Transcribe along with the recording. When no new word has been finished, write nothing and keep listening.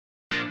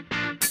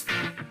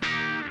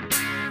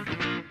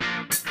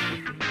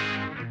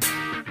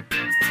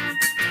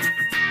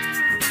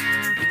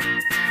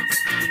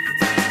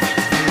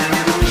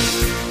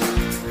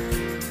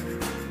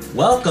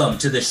Welcome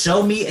to the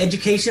Show Me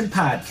Education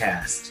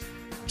Podcast.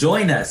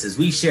 Join us as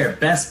we share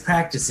best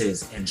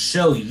practices and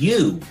show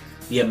you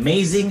the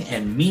amazing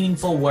and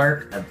meaningful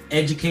work of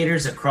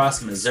educators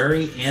across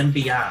Missouri and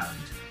beyond.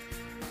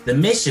 The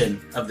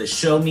mission of the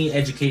Show Me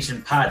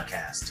Education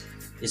Podcast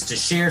is to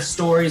share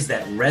stories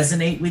that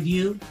resonate with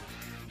you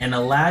and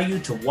allow you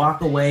to walk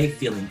away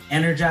feeling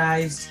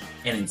energized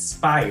and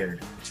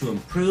inspired to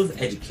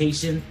improve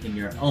education in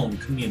your own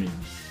community.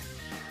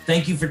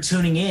 Thank you for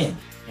tuning in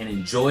and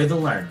enjoy the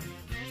learning.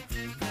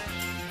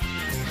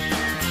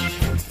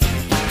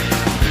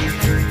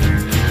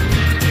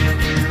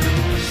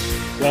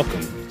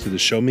 Welcome to the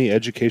Show Me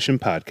Education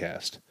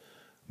Podcast.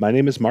 My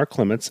name is Mark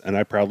Clements, and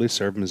I proudly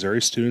serve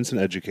Missouri students and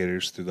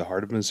educators through the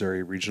Heart of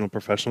Missouri Regional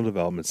Professional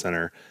Development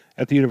Center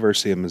at the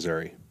University of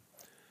Missouri.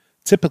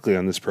 Typically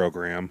on this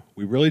program,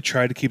 we really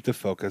try to keep the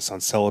focus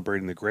on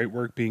celebrating the great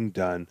work being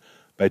done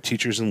by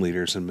teachers and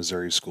leaders in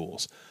Missouri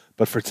schools.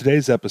 But for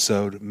today's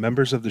episode,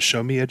 members of the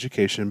Show Me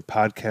Education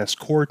Podcast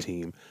core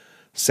team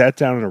sat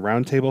down in a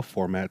roundtable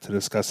format to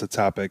discuss a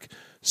topic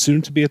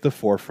soon to be at the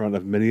forefront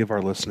of many of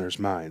our listeners'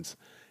 minds: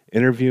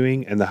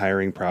 interviewing and the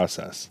hiring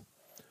process.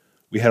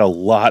 We had a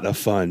lot of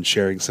fun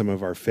sharing some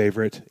of our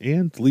favorite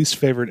and least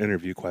favorite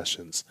interview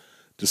questions,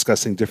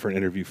 discussing different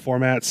interview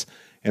formats,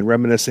 and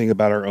reminiscing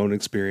about our own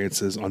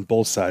experiences on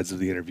both sides of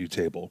the interview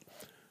table.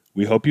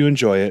 We hope you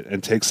enjoy it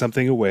and take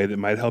something away that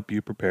might help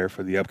you prepare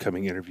for the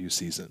upcoming interview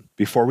season.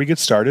 Before we get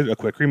started, a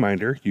quick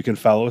reminder, you can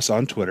follow us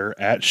on Twitter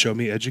at Show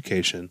Me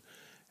Education,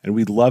 and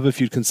we'd love if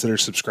you'd consider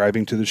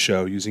subscribing to the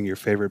show using your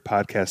favorite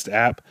podcast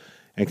app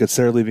and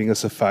consider leaving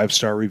us a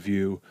 5-star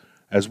review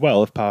as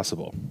well if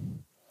possible.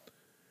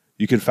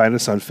 You can find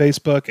us on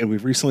Facebook, and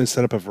we've recently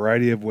set up a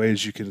variety of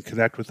ways you can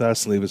connect with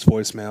us and leave us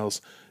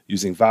voicemails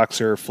using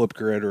Voxer,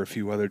 Flipgrid, or a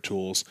few other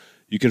tools.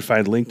 You can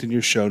find linked in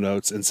your show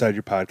notes inside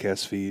your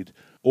podcast feed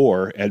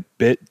or at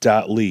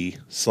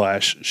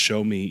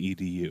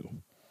bit.ly/showmeedu.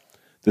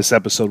 This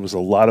episode was a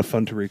lot of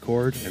fun to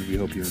record, and we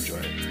hope you enjoy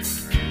it.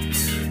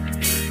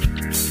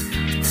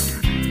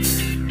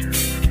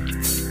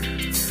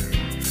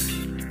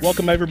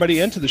 Welcome,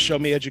 everybody, into the Show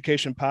Me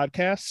Education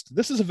Podcast.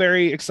 This is a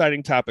very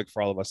exciting topic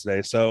for all of us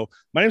today. So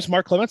my name is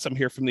Mark Clements. I'm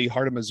here from the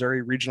Heart of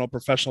Missouri Regional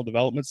Professional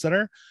Development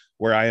Center,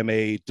 where I am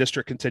a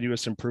district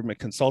continuous improvement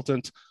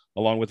consultant,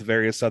 along with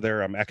various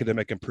other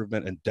academic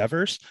improvement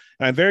endeavors.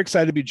 And I'm very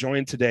excited to be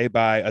joined today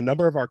by a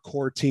number of our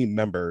core team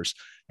members.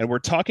 And we're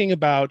talking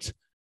about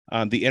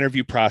the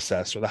interview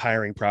process or the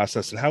hiring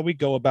process and how we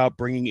go about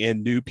bringing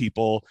in new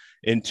people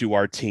into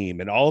our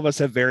team. And all of us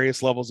have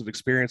various levels of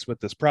experience with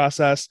this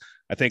process.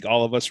 I think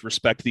all of us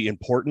respect the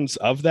importance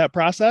of that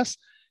process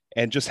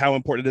and just how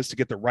important it is to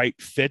get the right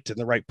fit and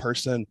the right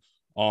person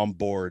on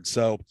board.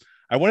 So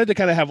I wanted to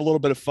kind of have a little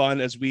bit of fun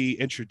as we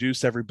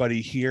introduce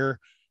everybody here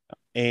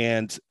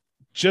and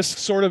just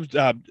sort of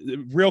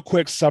real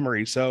quick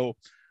summary. So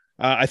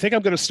I think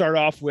I'm going to start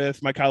off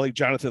with my colleague,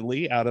 Jonathan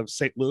Lee, out of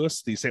St.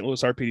 Louis, the St.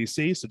 Louis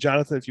RPDC. So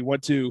Jonathan, if you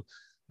want to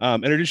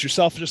introduce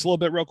yourself just a little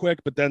bit real quick,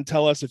 but then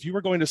tell us if you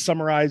were going to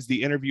summarize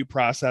the interview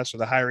process or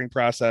the hiring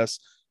process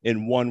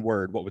in one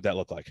word, what would that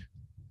look like?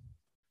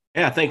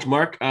 Yeah, thanks,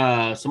 Mark.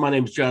 So my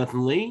name is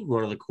Jonathan Lee,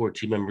 one of the core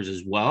team members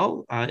as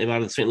well. I'm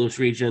out of the St. Louis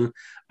region.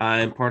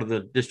 I'm part of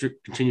the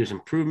District Continuous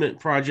Improvement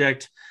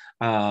Project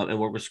and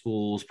work with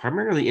schools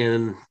primarily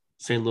in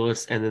St.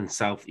 Louis and then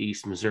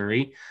Southeast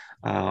Missouri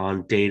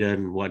on data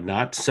and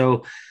whatnot.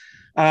 So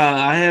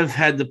I have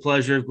had the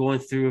pleasure of going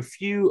through a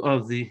few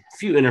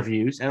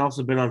interviews and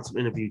also been on some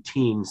interview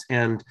teams.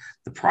 And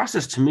the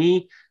process to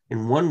me,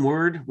 in one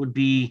word, would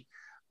be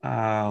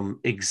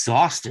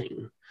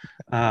exhausting.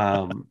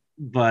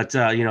 But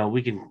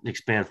we can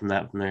expand from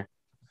there.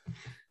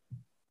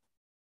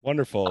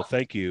 Wonderful.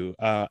 Thank you.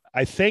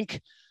 I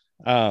think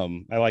I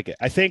like it.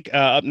 I think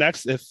up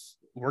next, if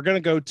we're going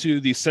to go to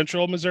the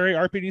Central Missouri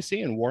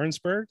RPDC in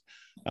Warrensburg,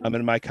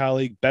 and my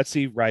colleague,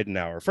 Betsy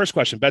Reidenauer. First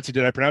question, Betsy,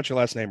 did I pronounce your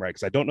last name right?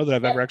 Because I don't know that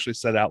I've ever actually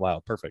said it out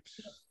loud. Perfect.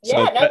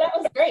 That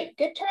was great.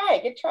 Good try.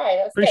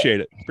 That was Appreciate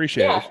good. it.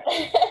 Appreciate it.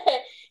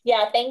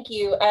 Yeah, thank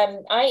you.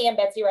 I am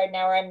Betsy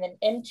Reidenauer. I'm an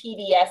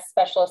MTDS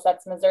specialist.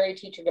 That's Missouri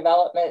Teacher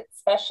Development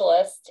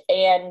Specialist,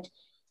 and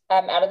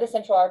out of the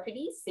Central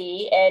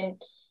RPDC.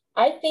 And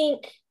I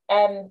think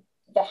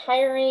the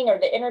hiring or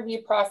the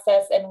interview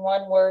process in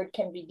one word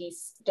can be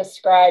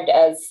described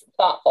as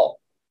thoughtful.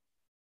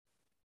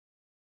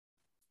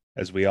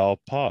 As we all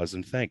pause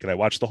and think, and I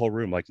watched the whole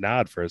room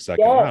nod for a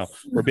second. Yes. Wow,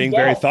 we're being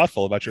very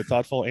thoughtful about your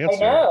thoughtful answer. I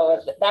know,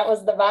 that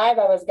was the vibe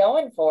I was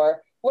going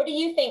for. What do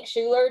you think,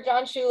 Schuler?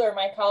 John Schuler,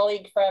 my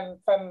colleague from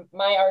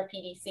my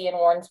RPDC in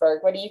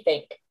Warrensburg. What do you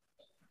think?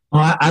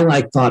 Well, I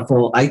like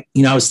thoughtful. I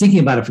was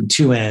thinking about it from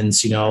two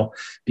ends,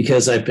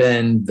 because I've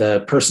been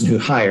the person who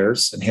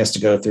hires and has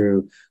to go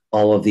through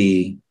all of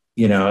the,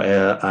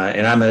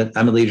 and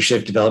I'm a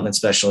leadership development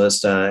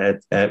specialist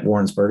at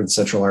Warrensburg and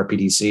Central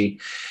RPDC.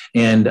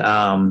 And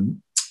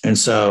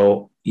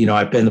so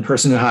I've been the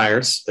person who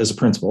hires as a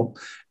principal,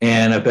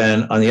 and I've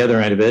been on the other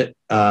end of it.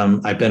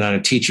 I've been on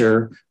a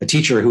teacher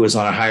who was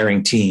on a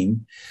hiring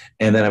team,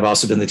 and then I've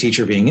also been the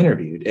teacher being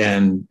interviewed,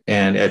 and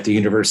at the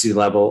university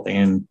level,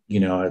 and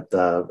at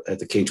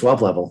the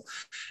K-12 level.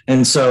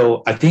 And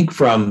so I think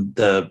from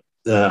the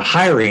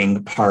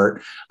hiring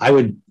part,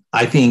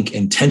 I think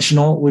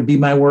intentional would be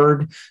my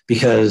word,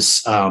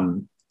 because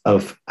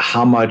of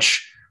how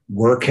much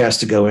work has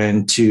to go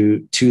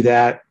into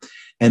that.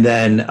 And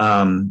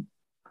then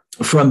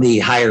from the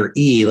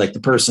hiree, like the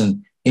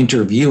person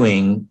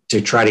interviewing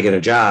to try to get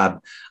a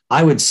job,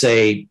 I would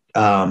say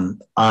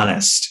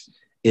honest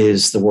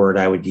is the word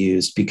I would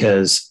use,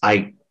 because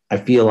I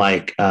feel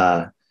like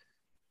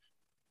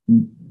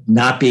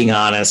not being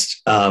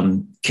honest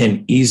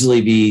can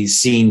easily be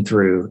seen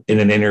through in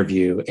an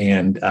interview.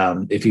 And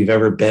if you've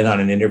ever been on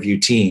an interview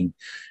team,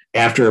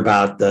 after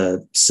about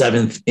the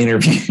 7th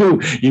interview,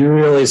 you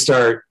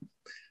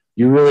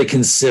really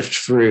can sift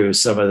through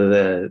some of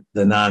the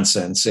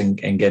nonsense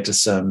and get to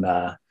some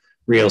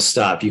real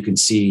stuff. You can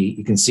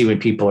see when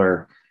people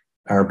are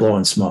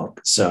blowing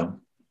smoke. So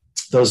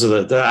those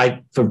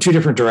are from two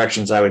different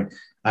directions. I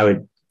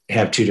would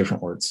have two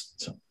different words.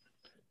 So.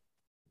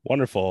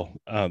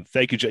 Wonderful.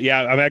 Thank you.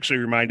 Yeah, I'm actually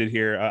reminded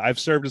here. I've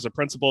served as a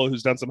principal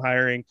who's done some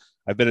hiring.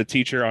 I've been a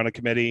teacher on a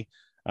committee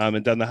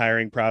and done the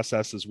hiring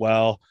process as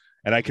well.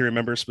 And I can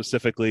remember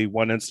specifically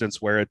one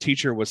instance where a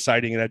teacher was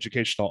citing an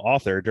educational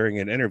author during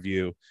an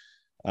interview.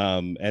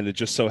 And it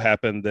just so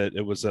happened that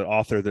it was an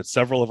author that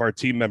several of our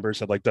team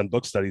members had done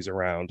book studies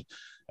around,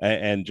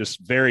 and just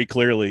very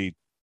clearly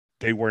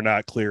they were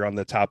not clear on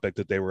the topic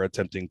that they were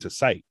attempting to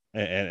cite.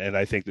 And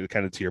I think that,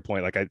 kind of to your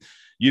point,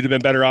 you'd have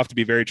been better off to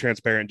be very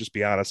transparent and just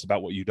be honest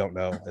about what you don't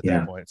know at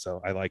that point. So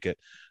I like it.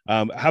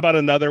 How about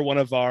another one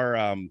of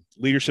our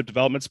leadership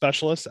development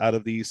specialists out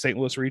of the St.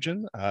 Louis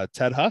region,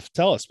 Ted Huff?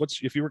 Tell us,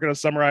 if you were going to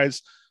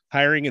summarize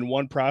hiring in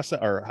one process,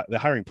 or the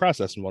hiring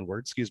process in one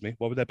word,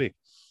 what would that be?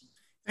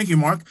 Thank you,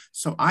 Mark.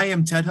 So I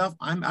am Ted Huff.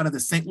 I'm out of the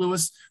St.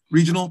 Louis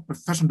Regional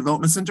Professional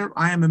Development Center.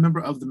 I am a member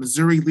of the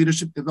Missouri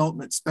Leadership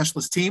Development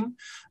Specialist team.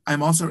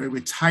 I'm also a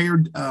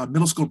retired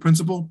middle school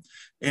principal.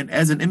 And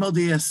as an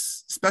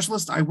MLDS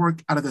specialist, I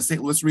work out of the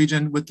St. Louis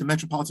region with the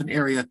metropolitan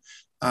area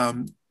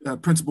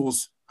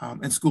principals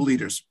and school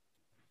leaders.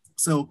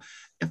 So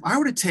if I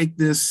were to take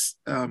this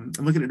and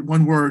look at it in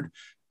one word,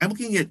 I'm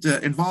looking at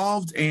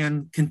involved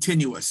and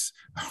continuous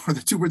are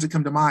the two words that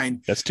come to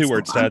mind. That's two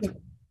words, Ted.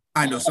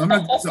 I know. So I'm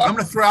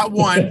gonna throw out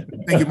one.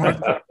 Thank you, Mark.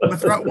 I'm gonna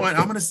throw out one.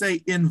 I'm gonna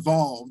say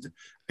involved.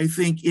 I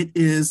think it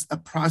is a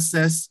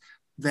process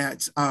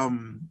that,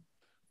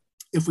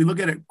 if we look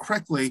at it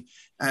correctly,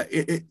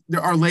 there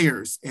are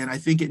layers, and I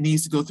think it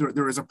needs to go through.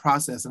 There is a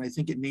process, and I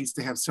think it needs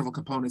to have several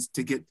components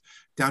to get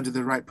down to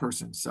the right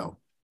person. So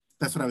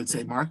that's what I would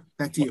say. Mark,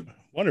 back to you.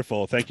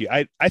 Wonderful. Thank you.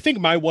 I think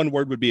my one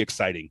word would be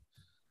exciting.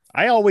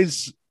 I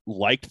always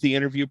liked the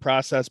interview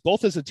process,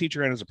 both as a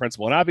teacher and as a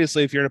principal. And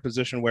obviously, if you're in a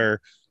position where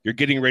you're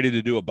getting ready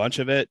to do a bunch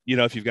of it,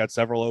 if you've got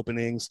several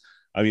openings,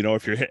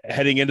 if you're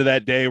heading into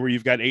that day where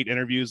you've got 8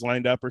 interviews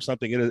lined up or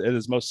something, it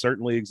is most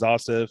certainly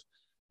exhaustive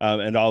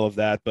and all of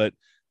that. But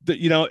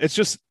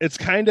it's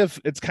kind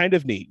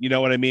of neat, you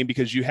know what I mean?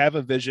 Because you have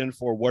a vision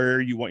for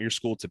where you want your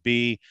school to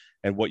be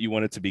and what you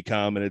want it to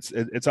become. And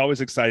it's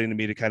always exciting to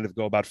me to kind of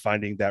go about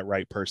finding that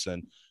right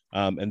person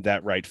and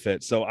that right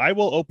fit. So I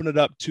will open it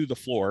up to the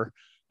floor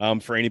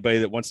for anybody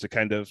that wants to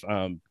kind of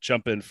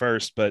jump in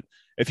first. But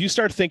if you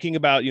start thinking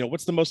about,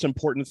 what's the most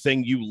important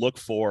thing you look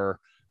for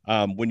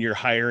when you're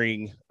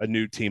hiring a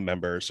new team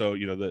member? So,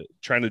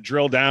 trying to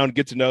drill down,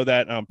 get to know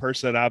that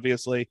person,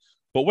 obviously.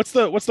 But what's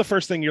the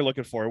first thing you're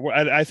looking for?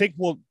 I think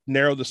we'll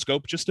narrow the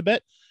scope just a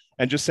bit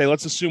and just say,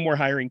 let's assume we're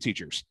hiring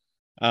teachers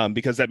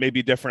because that may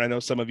be different. I know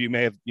some of you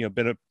may have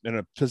been in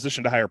a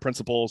position to hire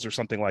principals or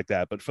something like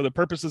that. But for the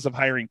purposes of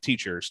hiring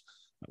teachers,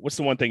 what's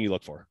the one thing you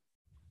look for?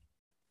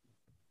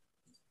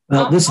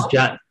 Well, this is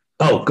John.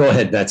 Oh, go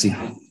ahead, Betsy.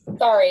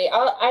 Sorry,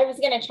 I was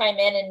going to chime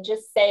in and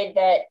just say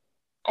that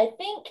I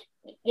think,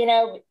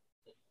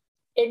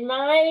 in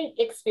my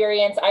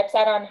experience, I've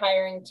sat on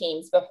hiring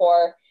teams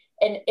before,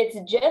 and it's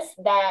just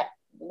that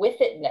with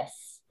itness.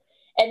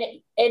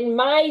 And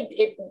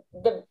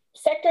the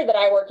sector that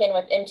I work in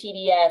with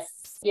MTDS,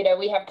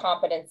 we have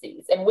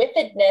competencies, and with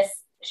itness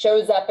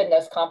shows up in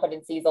those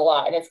competencies a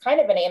lot. And it's kind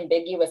of an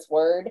ambiguous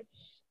word,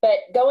 but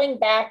going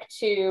back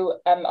to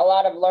a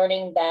lot of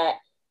learning that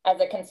as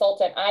a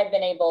consultant, I've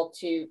been able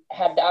to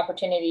have the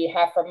opportunity to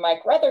have from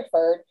Mike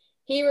Rutherford.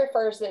 He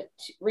refers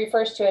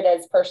to it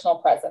as personal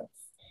presence.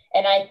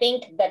 And I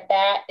think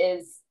that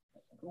is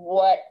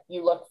what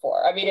you look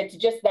for. I mean, it's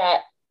just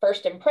that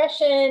first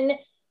impression,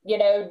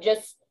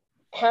 just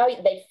how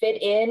they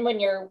fit in when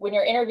you're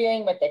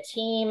interviewing with the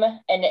team.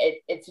 And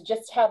it's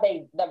just how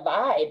the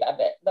vibe of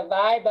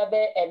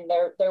it and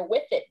their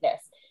with itness.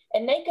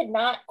 And they could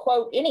not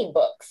quote any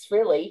books,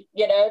 really.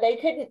 They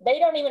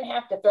don't even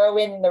have to throw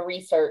in the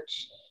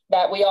research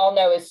that we all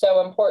know is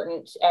so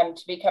important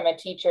to become a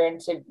teacher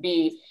and to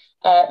be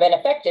an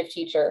effective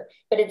teacher.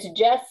 But it's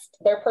just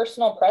their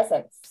personal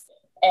presence.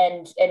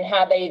 and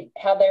how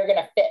they're going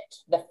to fit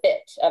the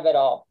fit of it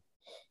all.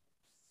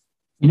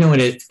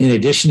 In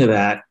addition to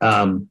that,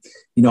 I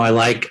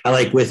like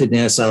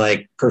withedness, I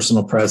like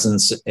personal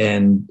presence,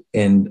 and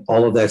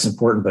all of that's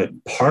important. But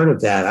part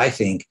of that, I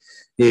think,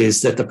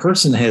 is that the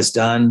person has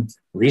done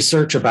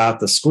research about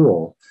the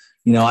school.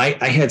 I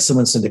had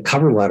someone send a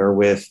cover letter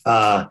with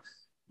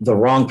the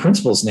wrong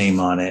principal's name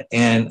on it.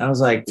 And I was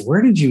like,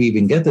 where did you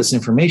even get this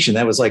information?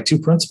 That was like 2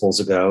 principals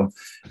ago.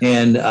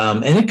 And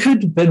it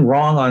could have been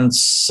wrong on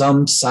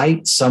some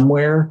site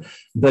somewhere,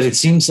 but it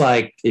seems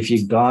like if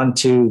you'd gone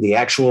to the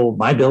actual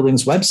My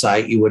Building's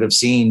website, you would have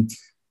seen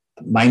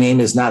my name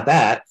is not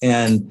that.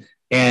 And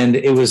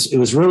it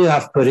was really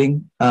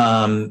off-putting.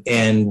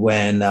 And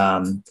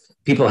when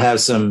people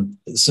have some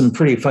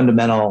pretty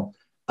fundamental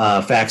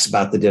facts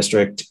about the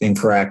district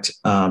incorrect,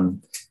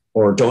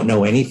 or don't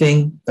know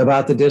anything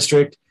about the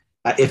district,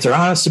 if they're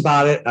honest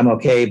about it, I'm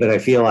okay. But I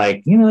feel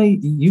like,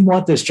 you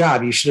want this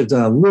job, you should have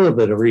done a little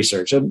bit of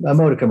research, a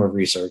modicum of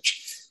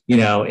research,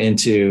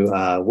 into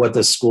what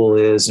the school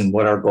is and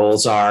what our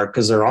goals are,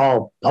 because they're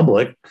all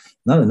public,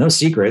 no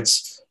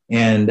secrets,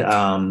 and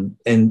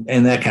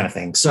that kind of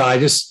thing. So I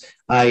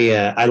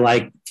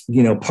like,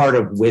 part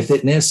of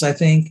withedness, I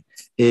think,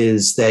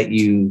 is that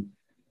you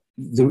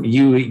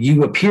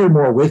appear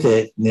more with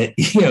it,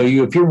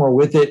 you appear more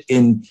with it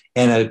in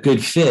a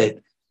good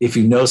fit if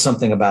you know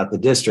something about the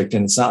district.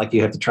 And it's not like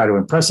you have to try to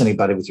impress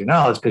anybody with your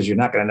knowledge, because you're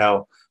not going to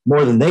know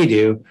more than they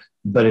do,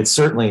 but it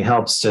certainly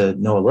helps to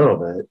know a little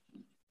bit.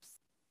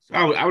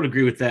 I would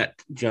agree with that,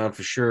 John,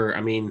 for sure. I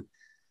mean,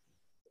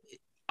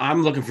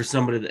 I'm looking for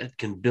somebody that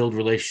can build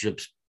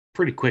relationships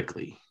pretty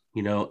quickly,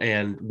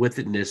 and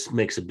withedness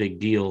makes a big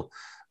deal.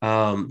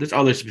 There's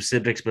other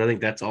specifics, but I think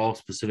that's all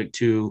specific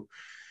to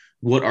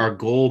what our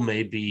goal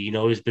may be.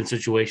 There's been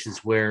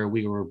situations where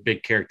we were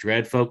big character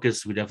ed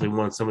focused. We definitely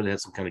wanted somebody that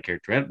had some kind of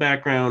character ed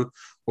background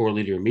or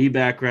leader in me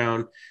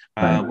background.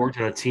 Worked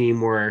on a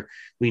team where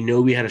we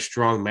know we had a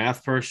strong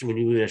math person. We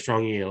knew we had a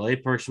strong ELA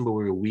person, but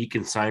we were weak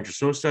in science or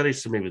social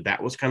studies. So maybe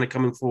that was kind of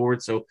coming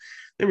forward. So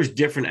there was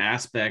different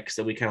aspects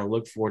that we kind of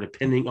looked for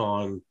depending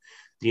on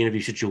the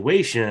interview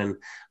situation.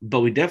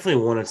 But we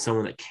definitely wanted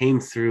someone that came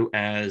through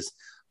as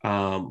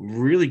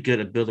really good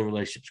at building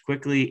relationships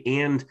quickly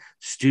and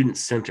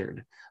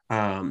student-centered.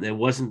 It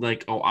wasn't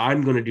like, oh,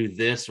 I'm going to do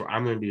this or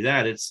I'm going to do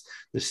that. It's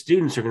the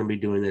students are going to be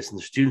doing this, and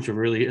the students are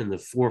really in the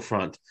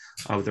forefront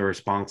of their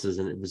responses,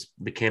 and it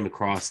became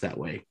across that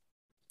way.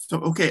 So,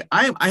 okay,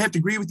 I have to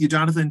agree with you,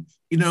 Jonathan.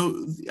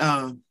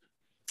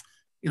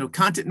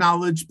 Content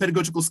knowledge,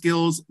 pedagogical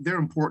skills, they're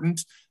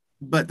important,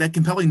 but that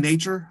compelling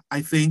nature,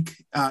 I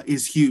think,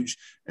 is huge.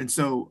 And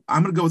so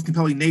I'm going to go with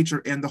compelling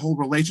nature and the whole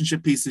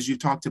relationship piece, as you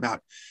talked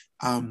about.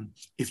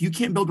 If you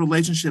can't build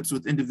relationships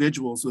with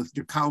individuals, with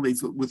your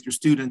colleagues, with your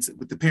students,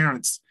 with the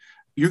parents,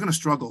 you're going to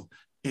struggle.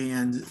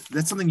 And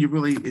that's something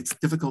it's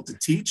difficult to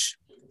teach.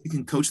 You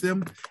can coach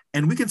them,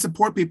 and we can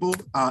support people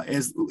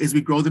as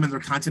we grow them in their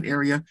content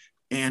area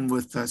and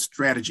with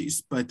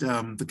strategies. But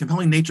the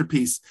compelling nature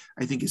piece,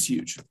 I think, is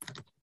huge.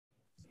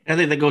 I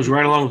think that goes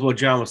right along with what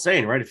John was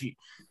saying, right?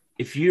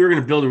 If you're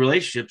going to build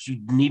relationships,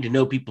 you need to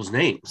know people's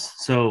names.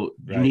 So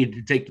you need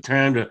to take the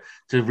time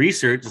to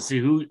research and see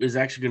who is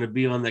actually going to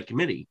be on that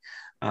committee.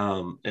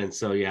 And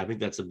so, I think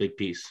that's a big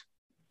piece.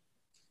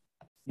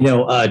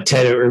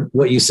 Ted,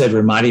 what you said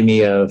reminded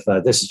me of,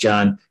 this is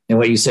John, and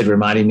what you said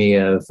reminded me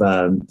of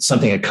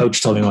something a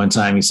coach told me one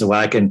time. He said, well,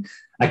 I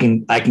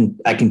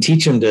can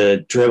teach him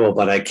to dribble,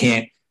 but I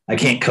can't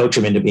coach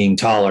them into being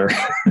taller.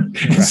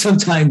 And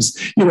sometimes,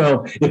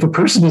 if a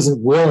person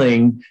isn't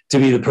willing to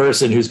be the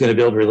person who's going to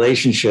build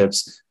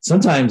relationships,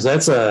 sometimes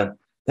that's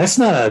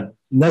not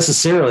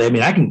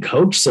necessarily, I can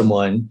coach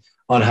someone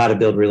on how to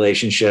build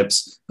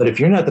relationships, but if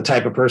you're not the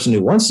type of person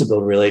who wants to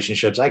build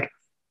relationships,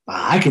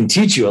 I can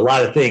teach you a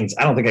lot of things.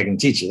 I don't think I can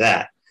teach you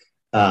that.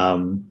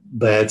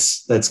 But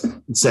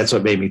that's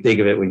what made me think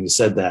of it when you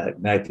said that.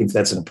 And I think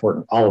that's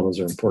all of those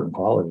are important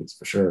qualities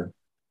for sure.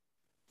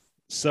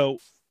 So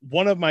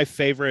one of my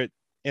favorite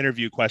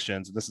interview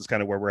questions, and this is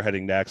kind of where we're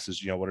heading next,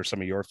 is, what are some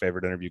of your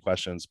favorite interview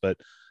questions? But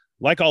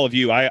like all of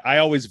you, I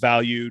always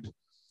valued,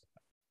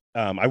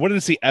 I wanted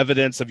to see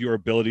evidence of your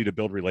ability to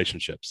build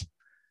relationships.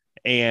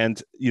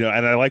 And,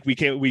 and I like, we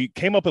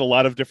came up with a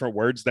lot of different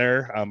words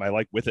there. I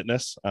like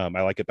withedness. I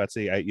like it,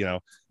 Betsy.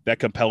 That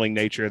compelling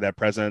nature, that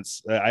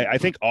presence. I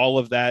think all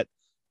of that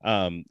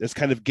is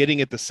kind of getting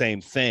at the same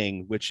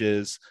thing, which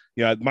is,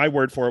 my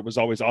word for it was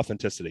always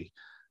authenticity.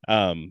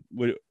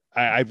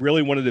 I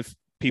really wanted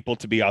people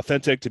to be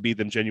authentic, to be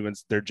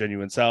their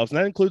genuine selves. And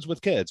that includes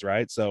with kids,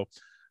 right? So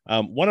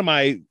one of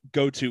my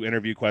go-to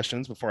interview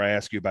questions before I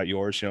ask you about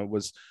yours,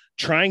 was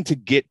trying to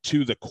get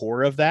to the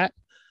core of that,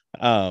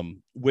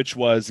 which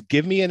was,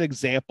 give me an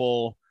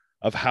example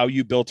of how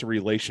you built a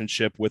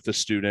relationship with a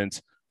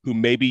student who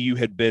maybe you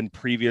had been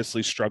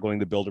previously struggling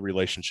to build a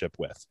relationship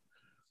with.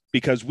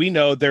 because we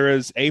know there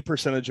is a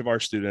percentage of our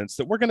students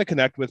that we're going to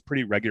connect with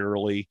pretty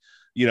regularly,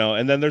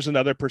 and then there's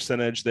another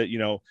percentage that,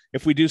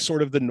 if we do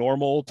sort of the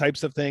normal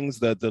types of things,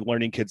 the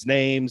learning kids'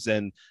 names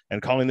and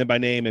calling them by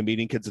name and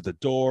meeting kids at the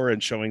door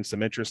and showing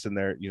some interest in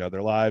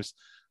their lives.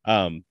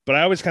 But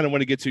I always kind of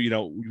want to get to,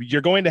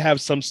 you're going to have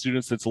some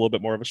students that's a little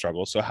bit more of a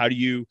struggle. So how do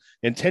you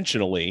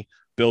intentionally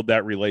build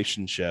that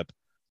relationship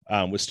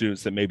with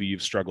students that maybe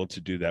you've struggled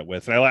to do that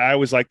with? And I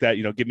always like that,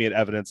 give me an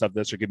evidence of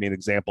this or give me an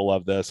example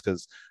of this,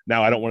 because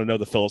now I don't want to know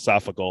the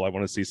philosophical. I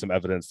want to see some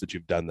evidence that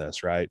you've done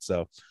this, right?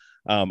 So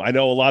I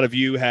know a lot of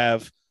you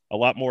have a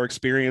lot more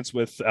experience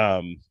with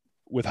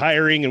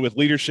hiring and with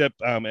leadership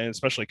and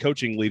especially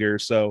coaching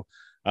leaders. So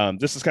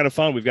this is kind of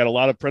fun. We've got a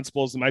lot of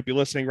principals that might be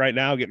listening right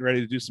now, getting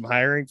ready to do some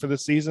hiring for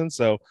this season.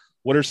 So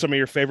what are some of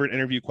your favorite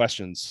interview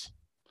questions?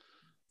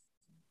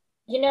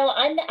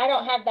 I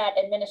don't have that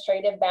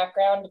administrative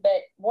background,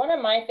 but one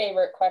of my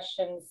favorite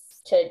questions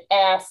to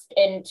ask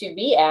and to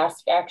be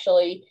asked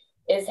actually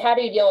is, how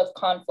do you deal with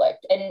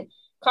conflict? And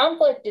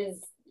conflict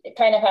it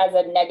kind of has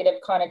a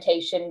negative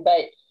connotation,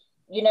 but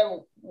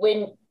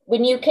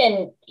when you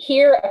can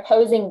hear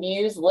opposing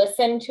views,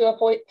 listen to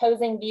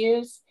opposing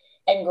views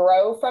and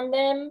grow from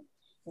them,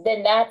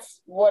 then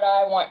that's what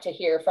I want to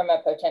hear from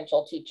a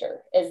potential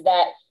teacher, is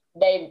that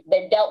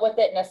they've dealt with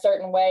it in a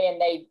certain way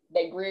and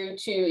they grew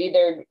to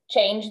either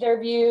change their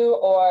view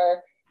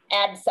or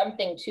add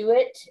something to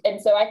it. And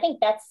so I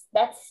think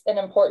that's an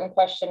important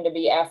question to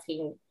be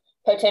asking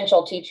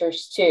potential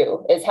teachers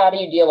too, is how do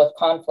you deal with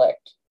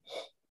conflict?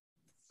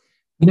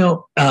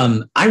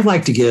 I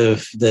like to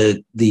give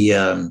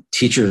the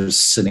teachers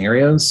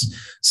scenarios.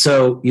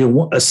 So,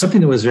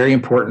 something that was very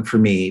important for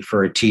me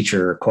for a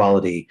teacher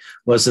quality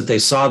was that they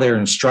saw their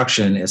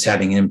instruction as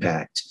having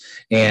impact,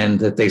 and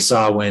that they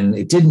saw when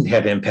it didn't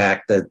have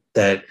impact,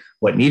 that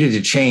what needed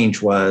to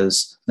change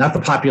was not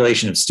the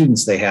population of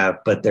students they have,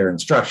 but their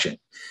instruction.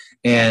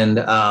 And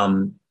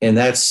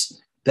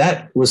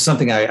that was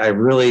something I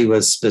really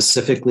was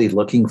specifically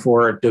looking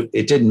for.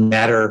 It didn't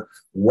matter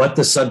what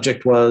the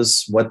subject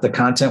was, what the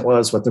content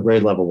was, what the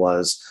grade level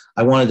was.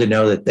 I wanted to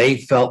know that they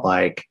felt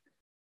like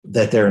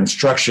that their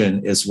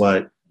instruction is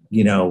what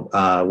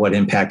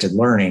impacted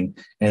learning,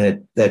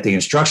 and that the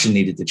instruction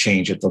needed to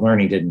change if the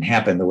learning didn't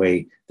happen the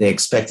way they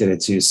expected it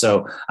to.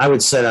 So I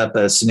would set up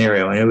a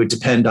scenario, and it would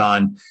depend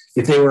on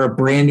if they were a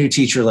brand new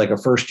teacher, like a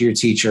first year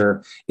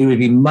teacher, it would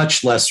be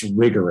much less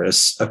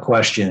rigorous a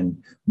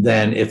question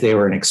than if they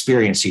were an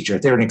experienced teacher.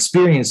 If they were an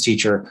experienced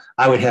teacher,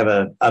 I would have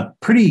a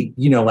pretty,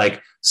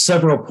 like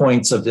several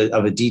points of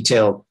a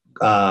detailed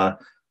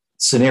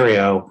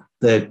scenario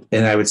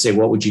and I would say,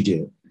 what would you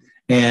do?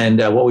 And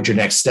what would your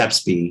next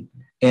steps be?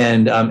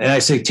 And I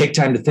say, take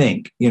time to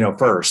think,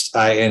 first.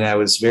 I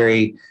was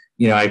very,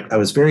 I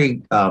was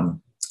very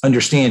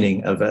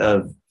understanding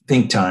of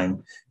think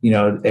time,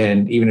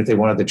 and even if they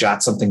wanted to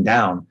jot something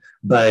down,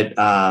 but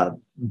I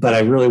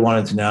really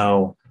wanted to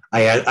know,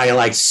 I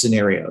liked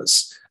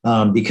scenarios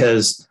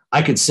because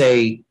I could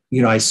say,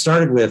 I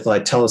started with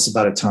like, tell us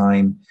about a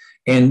time,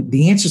 and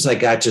the answers I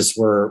got just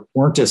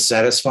weren't as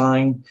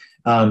satisfying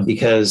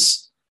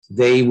because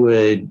they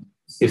would,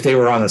 if they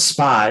were on the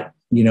spot,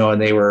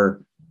 and they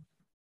were,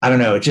 I don't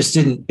know, it just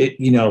didn't, it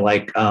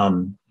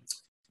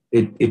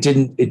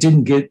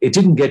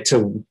didn't get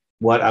to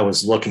what I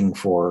was looking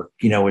for,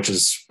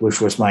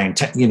 which was my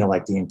intent,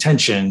 like the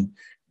intention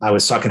I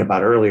was talking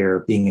about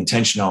earlier, being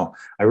intentional.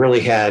 I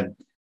really had,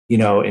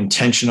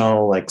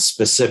 intentional, like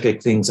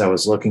specific things I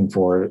was looking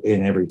for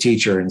in every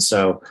teacher. And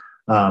so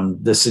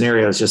the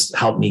scenarios just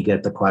helped me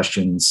get the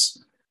questions,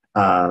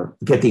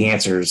 get the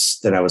answers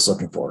that I was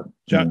looking for.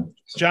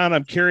 John,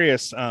 I'm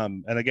curious,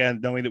 and again,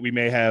 knowing that we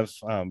may have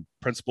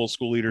principals,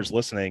 school leaders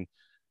listening,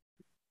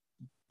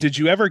 did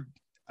you ever,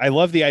 I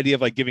love the idea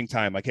of like giving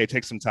time, like, hey,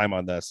 take some time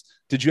on this.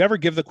 Did you ever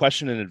give the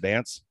question in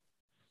advance?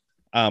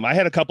 I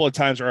had a couple of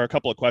times or a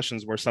couple of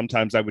questions where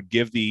sometimes I would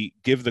give the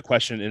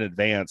question in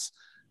advance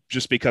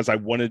just because I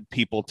wanted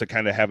people to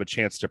kind of have a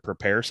chance to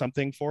prepare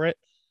something for it.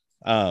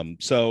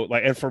 So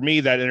like, and for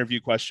me, that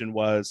interview question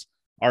was,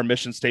 our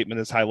mission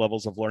statement is high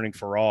levels of learning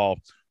for all.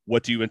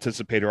 What do you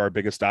anticipate are our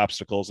biggest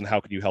obstacles, and how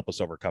can you help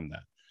us overcome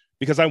that?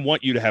 Because I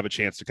want you to have a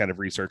chance to kind of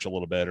research a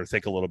little bit or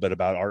think a little bit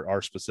about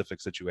our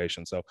specific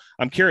situation. So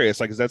I'm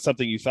curious, like, is that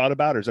something you thought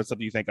about, or is that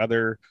something you think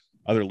other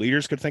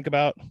leaders could think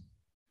about?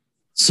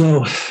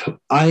 So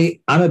I'm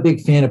a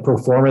big fan of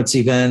performance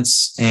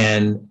events.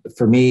 And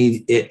for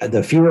me,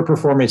 the fewer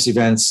performance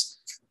events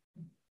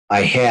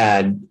I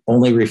had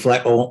only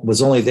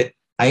was only that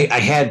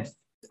I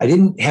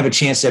didn't have a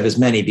chance to have as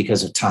many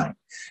because of time,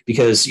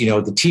 because,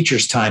 the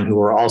teachers' time who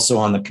were also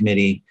on the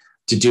committee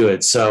to do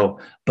it. So,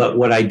 but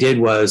what I did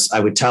was I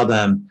would tell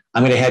them,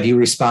 I'm going to have you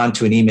respond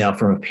to an email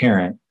from a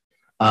parent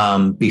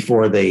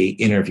before they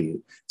interview.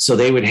 So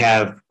they would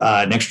have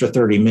an extra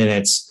 30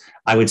 minutes.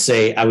 I would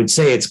say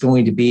it's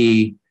going to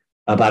be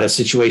about a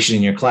situation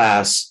in your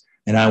class,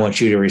 and I want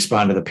you to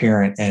respond to the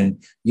parent,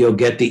 and you'll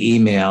get the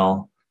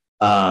email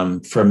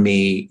from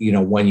me,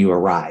 when you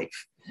arrive,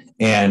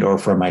 or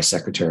from my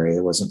secretary.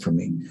 It wasn't from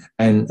me.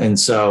 And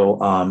so,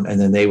 and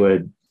then they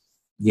would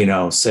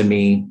send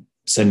me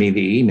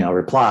the email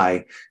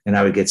reply, and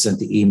I would get sent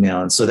the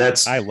email. And so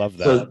I love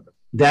that. So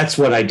that's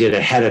what I did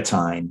ahead of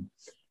time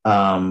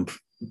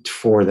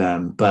for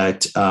them.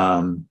 But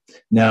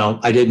no,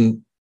 I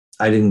didn't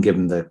give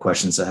them the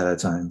questions ahead of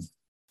time.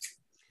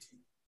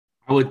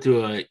 I went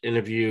through an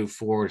interview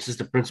for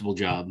assistant principal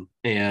job,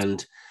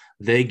 and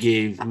they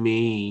gave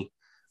me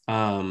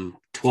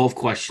 12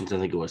 questions. I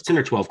think it was 10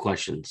 or 12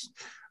 questions.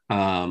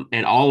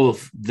 And all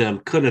of them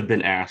could have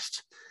been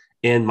asked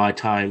in my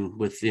time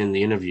within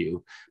the interview,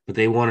 but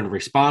they wanted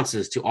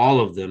responses to all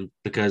of them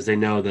because they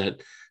know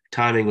that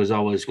timing was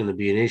always going to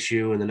be an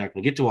issue and they're not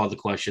going to get to all the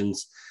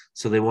questions.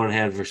 So they wanted to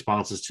have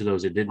responses to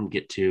those they didn't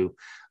get to,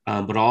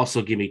 but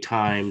also give me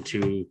time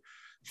to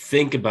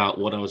think about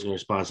what I was going to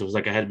respond. So it was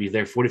like I had to be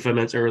there 45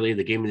 minutes early.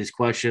 They gave me these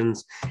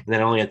questions, and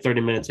then I only had 30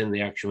 minutes in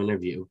the actual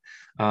interview.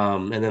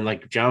 And then,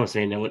 like John was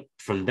saying, I went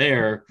from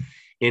there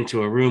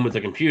into a room with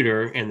a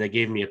computer, and they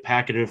gave me a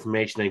packet of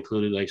information that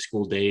included like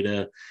school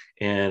data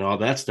and all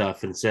that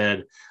stuff, and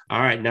said, all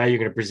right, now you're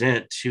going to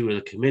present to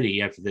the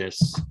committee after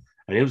this.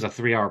 I mean, it was a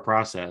 3-hour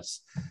process,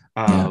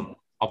 but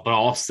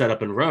all set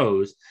up in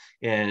rows.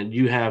 And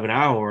you have an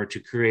hour to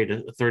create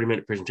a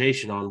 30-minute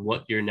presentation on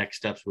what your next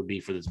steps would be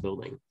for this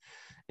building.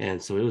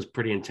 And so it was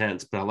pretty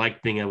intense, but I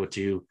like being able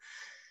to,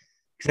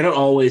 because I don't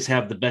always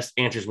have the best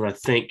answers when I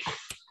think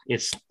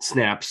it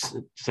snaps.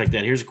 Just like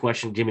that. Here's a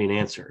question, give me an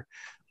answer.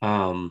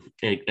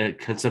 It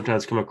can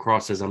sometimes come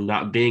across as I'm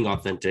not being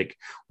authentic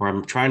or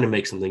I'm trying to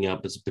make something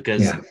up. It's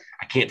because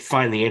I can't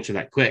find the answer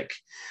that quick.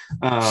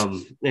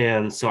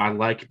 And so I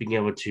like being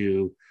able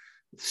to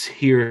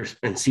hear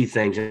and see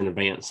things in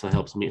advance. So it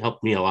helped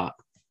me a lot.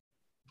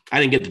 I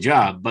didn't get the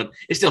job, but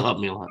it still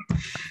helped me a lot.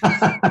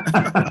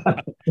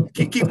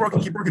 keep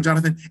working,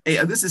 Jonathan.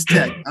 Hey, this is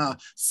Ted.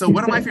 So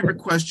one of my favorite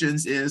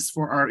questions is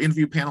for our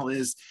interview panel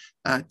is,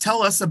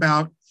 tell us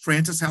about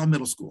Francis Howell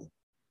Middle School.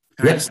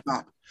 And I just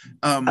stop.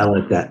 I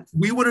like that.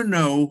 We want to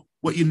know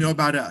what you know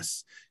about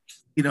us.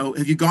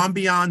 Have you gone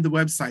beyond the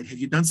website? Have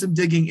you done some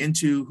digging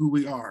into who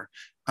we are?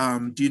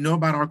 Do you know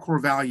about our core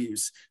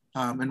values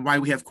and why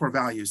we have core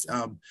values?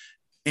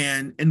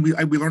 And we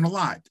learn a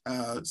lot.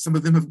 Some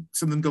of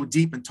them go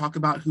deep and talk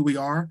about who we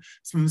are.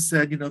 Some of them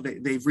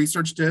said, they've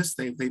researched this.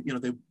 They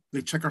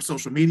check our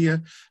social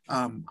media.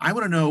 I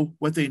want to know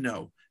what they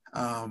know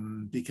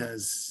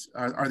because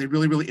are they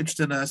really, really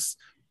interested in us?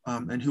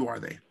 And who are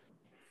they?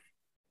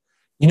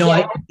 I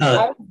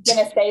was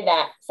going to say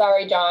that.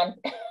 Sorry, John.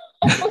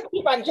 We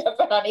keep on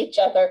jumping on each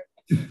other.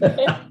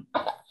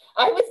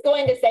 I was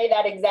going to say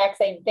that exact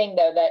same thing,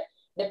 though, that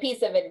the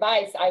piece of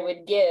advice I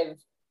would give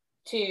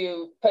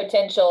to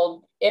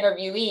potential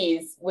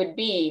interviewees would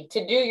be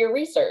to do your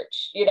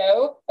research.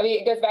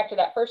 It goes back to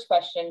that first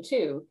question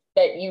too,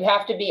 that you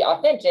have to be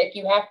authentic.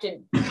 You have to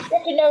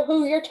know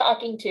who you're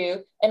talking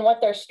to and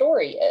what their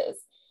story is.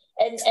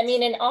 And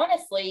and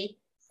honestly,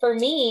 for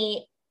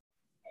me,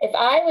 if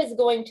I was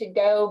going to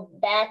go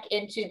back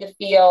into the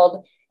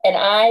field and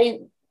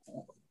I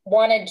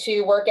wanted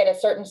to work at a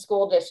certain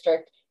school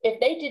district, if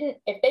they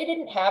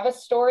didn't have a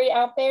story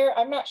out there,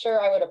 I'm not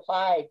sure I would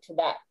apply to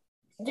that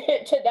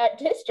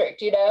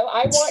district.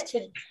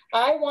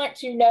 I want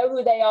to know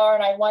who they are,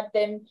 and I want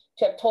them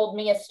to have told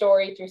me a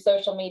story through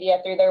social media,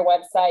 through their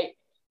website,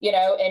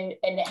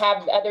 and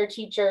have other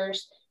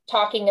teachers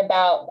talking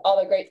about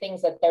all the great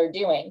things that they're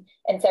doing.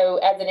 And so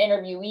as an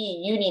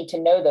interviewee, you need to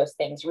know those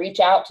things. Reach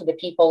out to the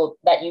people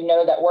that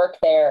that work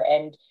there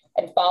and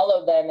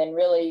follow them and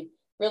really,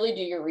 really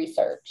do your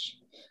research.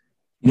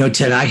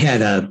 Ted, I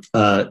had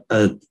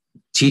a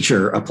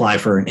teacher apply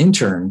for an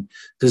intern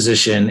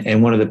position,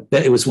 and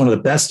it was one of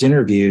the best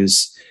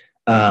interviews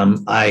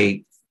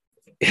I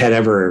had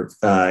ever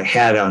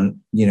had on,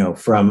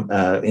 from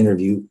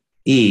interviewee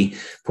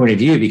point of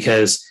view,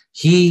 because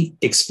he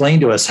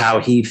explained to us how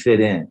he fit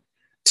in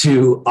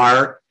to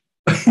our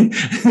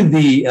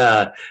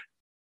the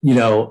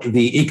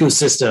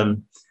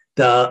ecosystem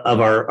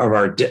of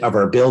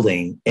our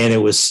building, and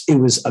it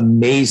was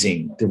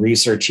amazing the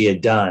research he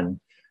had done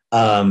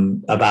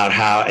about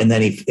how, and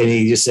then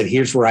he just said,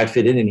 here's where I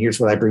fit in and here's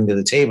what I bring to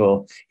the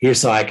table.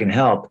 Here's how I can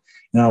help.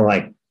 And I'm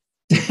like,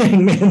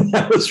 dang, man,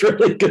 that was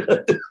really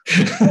good.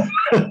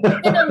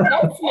 It's an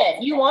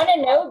investment. You want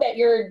to know that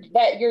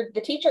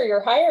the teacher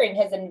you're hiring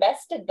has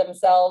invested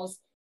themselves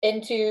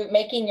into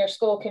making your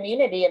school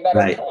community a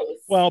better place.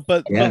 Well,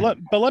 but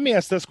let me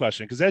ask this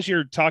question, because as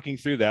you're talking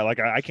through that, like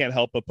I can't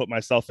help but put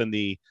myself in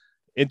the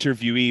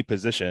interviewee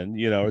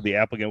position, or the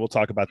applicant. We'll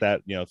talk about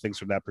that, things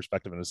from that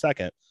perspective in a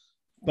second.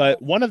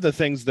 But one of the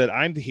things that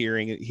I'm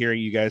hearing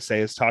you guys say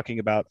is talking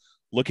about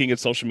looking at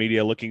social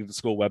media, looking at the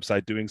school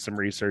website, doing some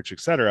research,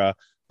 etc.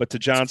 But to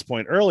John's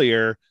point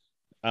earlier,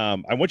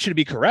 I want you to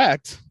be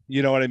correct.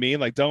 You know what I mean?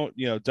 Like, don't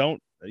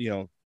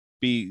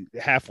be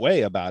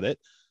halfway about it.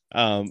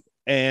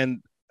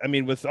 And I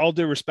mean, with all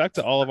due respect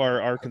to all of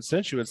our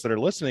constituents that are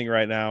listening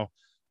right now,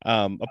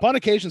 upon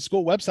occasion,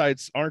 school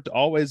websites aren't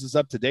always as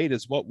up to date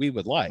as what we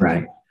would like.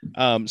 Right.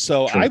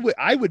 So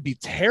I would be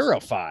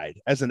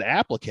terrified as an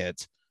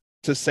applicant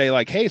to say,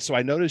 like, hey, so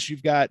I noticed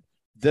you've got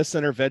this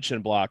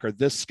intervention block or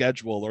this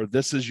schedule, or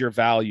this is your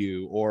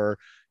value, or,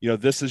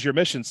 this is your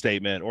mission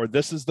statement, or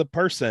this is the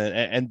person,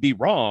 and be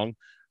wrong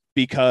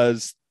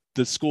because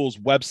the school's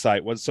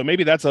website was. So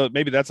maybe that's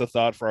a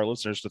thought for our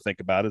listeners to think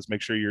about, is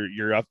make sure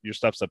your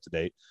stuff's up to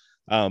date.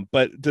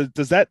 But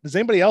does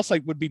anybody else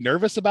would be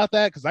nervous about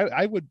that? Because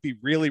I would be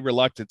really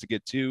reluctant to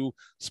get too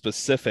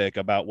specific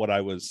about what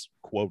I was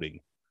quoting.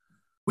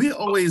 We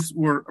always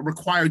were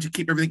required to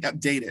keep everything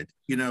updated.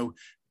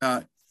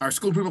 Our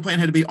school improvement plan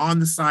had to be on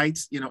the site,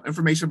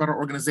 information about our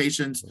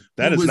organizations.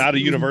 That is not a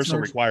universal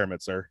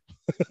requirement, sir.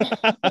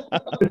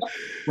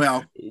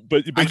 Well,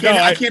 but I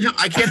can't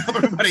help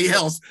everybody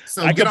else.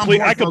 So I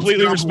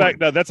completely respect.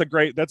 No, that's a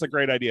great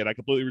idea. And I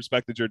completely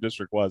respect that your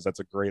district was. That's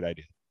a great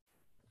idea.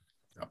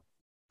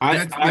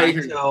 I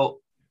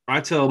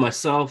tell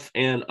myself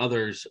and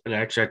others, and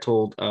actually I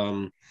told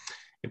a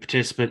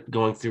participant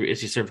going through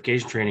ISTE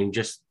certification training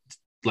just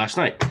last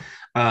night,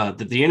 that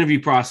the interview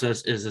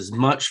process is as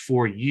much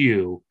for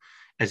you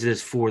as it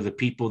is for the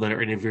people that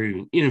are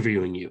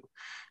interviewing you.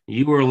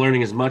 You are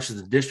learning as much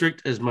as the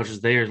district, as much as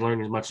they are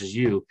learning as much as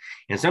you.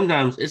 And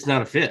sometimes it's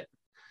not a fit.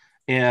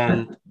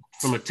 And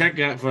from a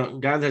guy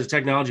that has a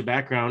technology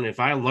background, if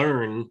I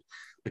learn,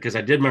 because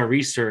I did my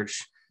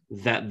research,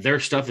 that their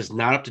stuff is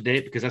not up to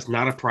date because that's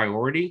not a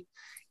priority,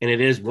 and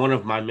it is one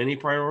of my many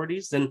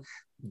priorities, then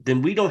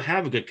we don't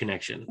have a good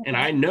connection. And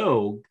I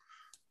know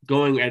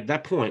going at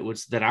that point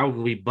was that I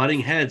will be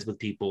butting heads with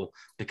people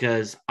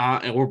because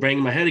or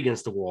banging my head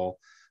against the wall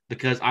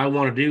because I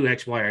want to do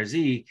X, Y, or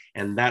Z,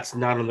 and that's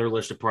not on their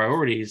list of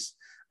priorities,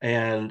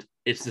 and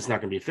it's just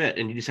not going to be a fit.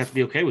 And you just have to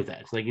be okay with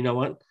that. It's like, you know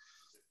what?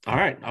 All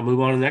right, I'll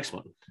move on to the next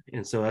one.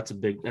 And so that's a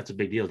big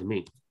deal to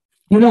me.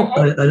 I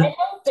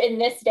hope in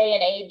this day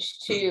and age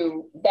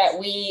too that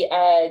we,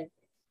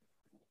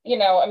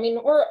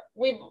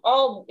 we've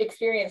all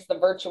experienced the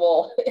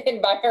virtual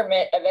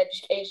environment of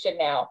education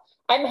now.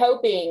 I'm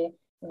hoping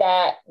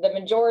that the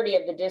majority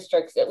of the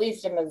districts, at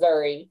least in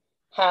Missouri,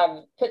 have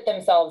put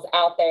themselves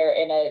out there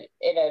in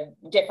a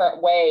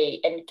different way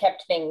and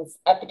kept things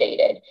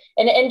updated.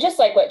 And just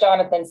like what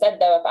Jonathan said,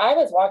 though, if I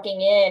was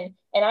walking in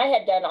and I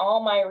had done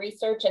all my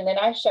research and then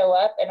I show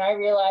up and I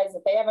realize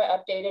that they haven't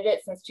updated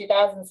it since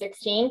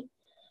 2016,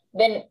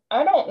 then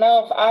I don't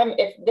know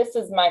if this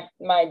is my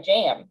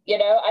jam.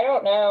 I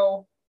don't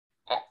know.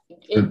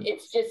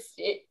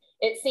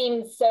 It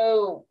seems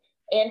so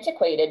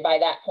antiquated by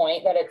that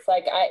point that it's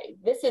like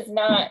this is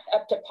not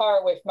up to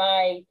par with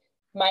my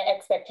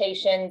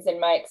expectations and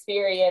my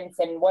experience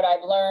and what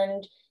I've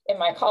learned in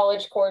my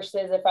college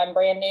courses if I'm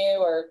brand new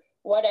or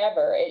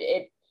whatever.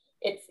 It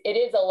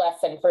is a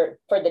lesson for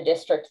the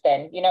district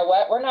then. You know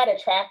what? We're not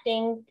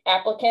attracting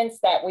applicants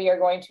that we are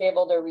going to be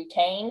able to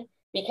retain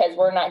because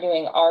we're not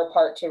doing our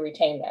part to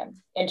retain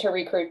them and to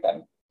recruit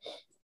them.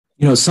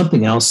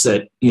 Something else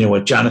that,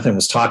 what Jonathan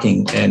was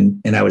talking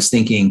and I was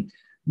thinking,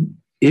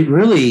 it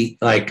really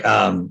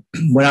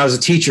when I was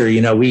a teacher,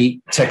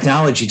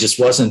 technology just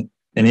wasn't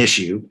an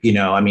issue,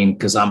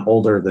 because I'm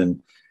older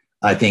than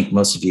I think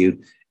most of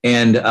you.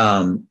 And,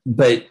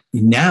 but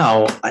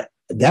now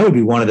that would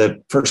be one of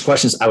the first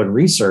questions I would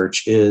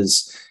research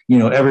is,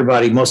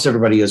 most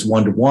everybody is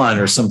one-to-one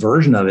or some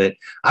version of it.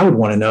 I would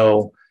want to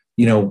know,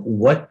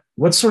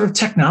 what sort of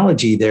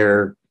technology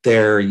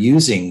they're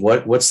using,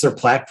 what's their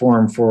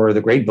platform for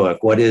the gradebook,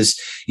 what is,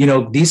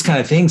 these kind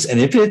of things. And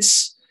if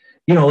it's,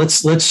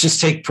 let's just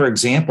take, for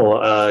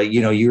example,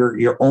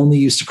 you're only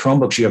used to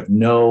Chromebooks. You have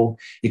no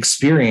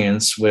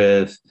experience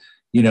with,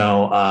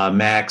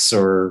 Macs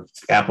or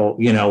Apple,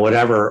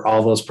 whatever,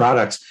 all those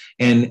products.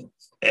 And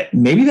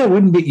maybe that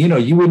wouldn't be,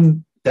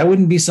 that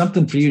wouldn't be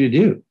something for you to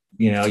do.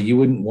 You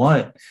wouldn't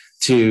want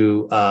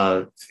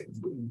to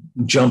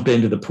jump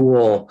into the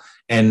pool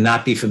and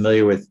not be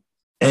familiar with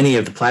any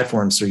of the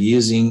platforms they're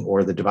using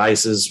or the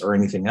devices or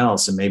anything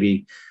else. And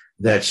maybe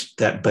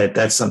but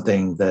that's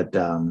something that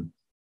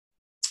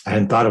I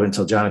hadn't thought of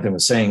until Jonathan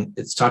was saying,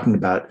 it's talking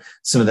about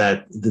some of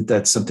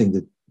that's something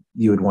that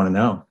you would want to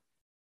know.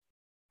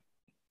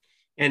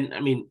 And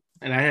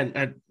I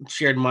hadn't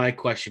shared my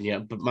question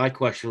yet, but my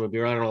question would be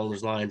right along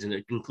those lines, and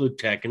it include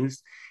tech. And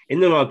in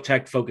the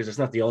tech focus, it's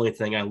not the only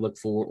thing I look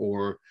for,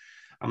 or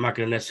I'm not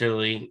going to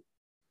necessarily,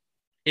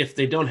 if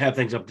they don't have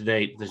things up to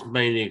date, there's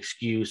maybe an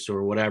excuse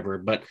or whatever.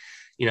 But,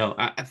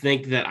 I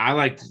think that I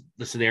like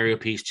the scenario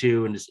piece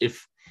too. And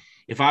if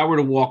I were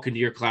to walk into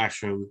your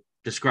classroom,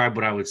 describe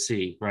what I would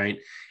see, right?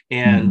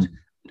 And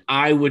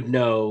I would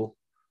know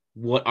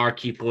what our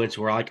key points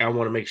were. Like, I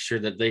want to make sure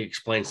that they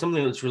explain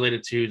something that's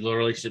related to the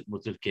relationship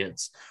with the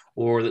kids,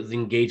 or that the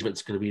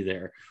engagement's going to be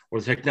there, or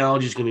the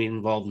technology is going to be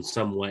involved in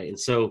some way. And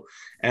so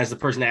as the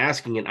person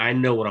asking it, I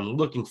know what I'm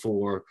looking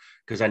for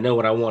because I know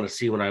what I want to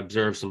see when I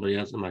observe somebody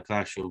else in my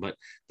classroom. But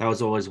that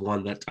was always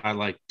one that I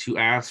like to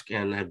ask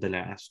and have been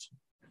asked.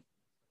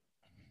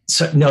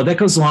 So no, that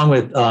goes along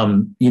with,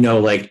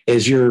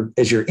 as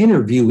you're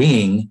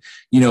interviewing,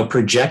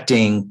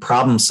 projecting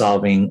problem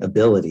solving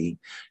ability,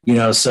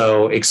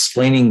 so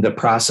explaining the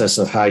process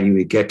of how you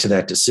would get to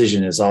that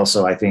decision is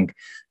also, I think,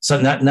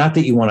 so not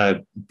that you want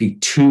to be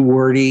too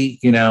wordy,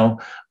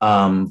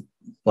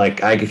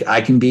 like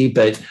I can be,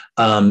 but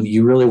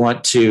you really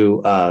want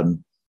to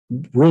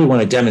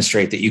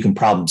demonstrate that you can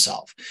problem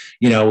solve,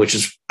 which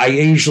is I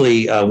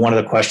usually one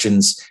of the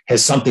questions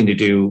has something to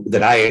do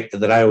that I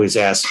always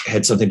ask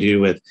had something to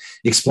do with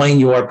explain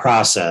your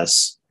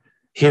process.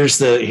 Here's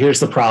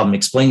the problem.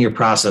 Explain your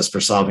process for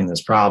solving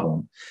this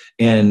problem,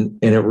 and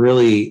it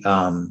really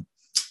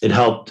it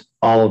helped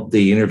all of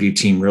the interview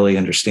team really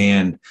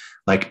understand,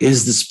 like,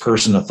 is this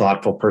person a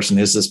thoughtful person?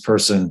 Is this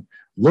person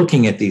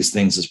looking at these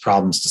things as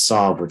problems to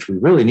solve, which we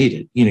really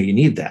needed? You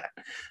need that,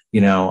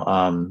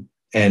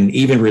 and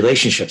even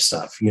relationship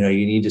stuff, you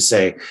need to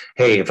say,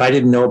 hey, if I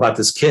didn't know about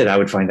this kid, I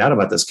would find out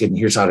about this kid. And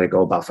here's how to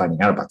go about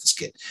finding out about this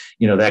kid,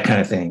 that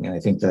kind of thing. And I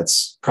think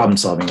that's problem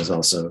solving is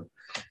also,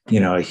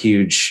 a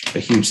huge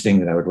thing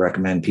that I would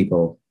recommend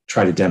people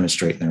try to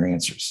demonstrate in their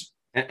answers.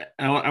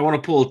 I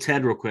want to pull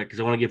Ted real quick because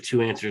I want to give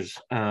two answers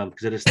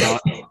because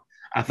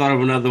I thought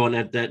of another one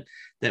that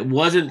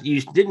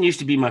didn't used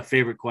to be my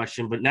favorite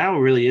question, but now it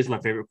really is my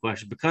favorite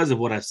question because of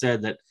what I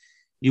said, that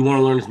you want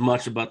to learn as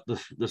much about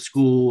the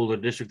school or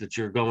district that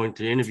you're going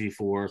to interview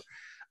for.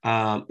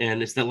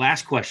 And it's the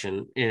last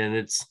question, and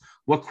it's,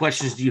 what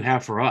questions do you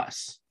have for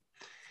us?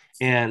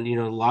 And,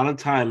 a lot of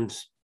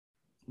times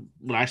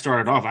when I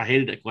started off, I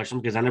hated that question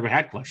because I never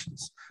had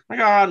questions. Like,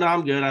 oh, no,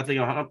 I'm good. I think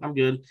I'm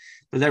good.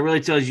 But that really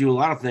tells you a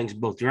lot of things,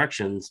 both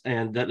directions.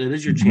 And that it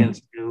is your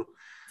chance to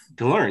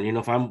learn.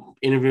 If I'm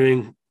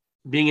being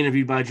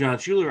interviewed by John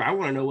Schuler, I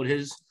want to know what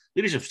his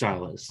leadership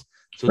style is.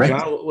 So, right.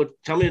 John,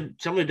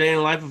 tell me a day in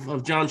the life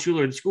of John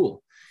Schuler at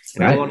school.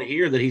 And right. I want to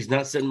hear that he's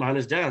not sitting behind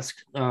his desk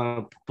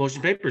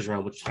posting papers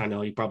around, which I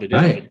know he probably did.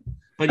 Right.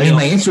 But,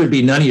 my answer would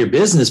be none of your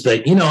business,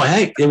 but,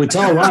 hey, it would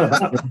tell a lot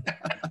about me.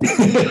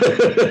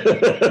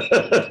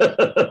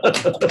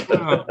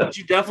 But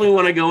you definitely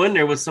want to go in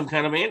there with some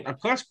kind of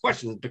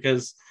questions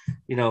because,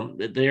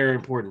 they are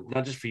important,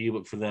 not just for you,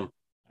 but for them.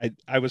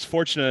 I was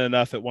fortunate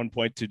enough at one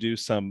point to do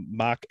some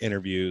mock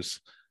interviews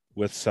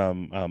with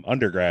some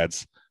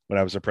undergrads when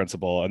I was a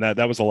principal, and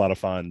that was a lot of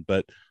fun.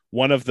 But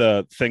one of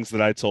the things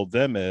that I told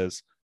them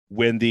is,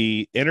 when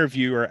the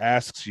interviewer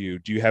asks you,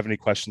 do you have any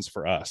questions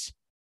for us?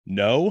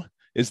 No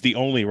is the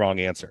only wrong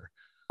answer.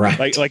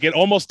 Right. Like it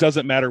almost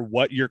doesn't matter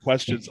what your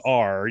questions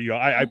are.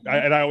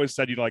 I always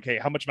said, like, hey,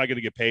 how much am I going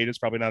to get paid? Is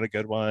probably not a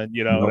good one.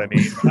 You know what I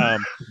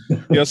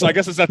mean? So I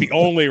guess it's not the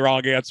only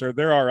wrong answer.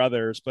 There are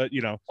others, but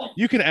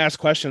you can ask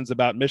questions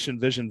about mission,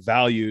 vision,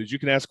 values. You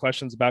can ask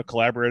questions about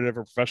collaborative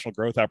or professional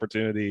growth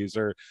opportunities,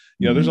 or,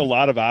 there's a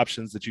lot of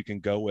options that you can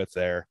go with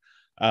there.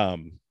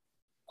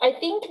 I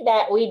think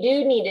that we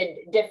do need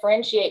to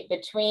differentiate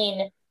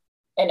between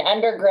an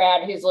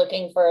undergrad who's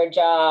looking for a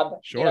job,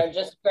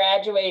 just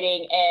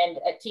graduating, and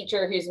a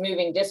teacher who's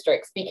moving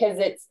districts, because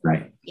it's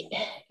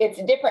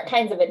different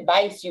kinds of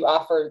advice you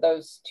offer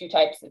those two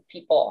types of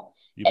people.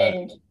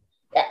 And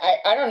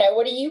I don't know,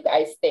 what do you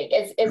guys think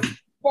as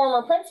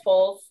former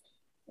principals?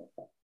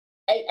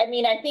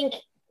 I think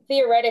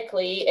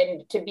theoretically,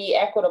 and to be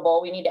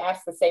equitable, we need to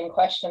ask the same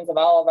questions of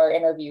all of our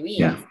interviewees.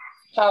 Yeah.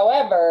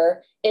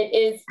 However, it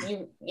is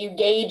you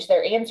gauge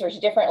their answers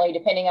differently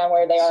depending on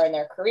where they are in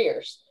their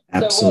careers.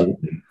 Absolutely.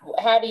 So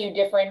how do you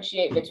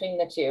differentiate between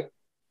the two?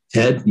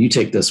 Ted, you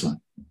take this one.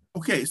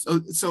 Okay,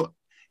 so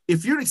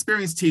if you're an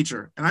experienced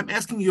teacher and I'm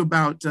asking you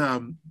about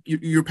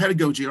your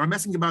pedagogy, or I'm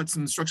asking you about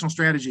some instructional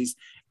strategies,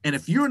 and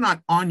if you're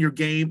not on your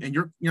game and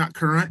you're not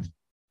current,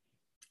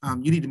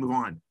 you need to move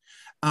on,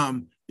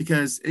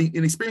 because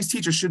an experienced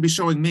teacher should be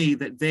showing me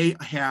that they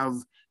have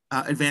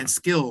advanced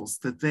skills,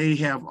 that they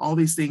have all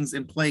these things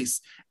in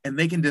place, and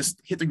they can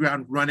just hit the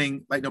ground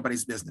running like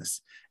nobody's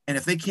business. And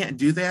if they can't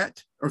do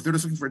that, or if they're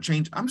just looking for a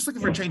change, I'm just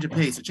looking for a change of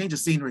pace, a change of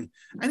scenery.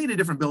 I need a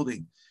different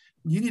building.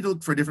 You need to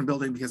look for a different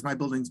building because my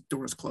building's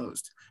door is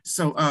closed.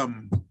 So,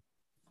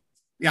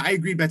 yeah, I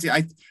agree, Betsy.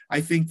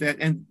 I think that,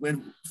 and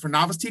for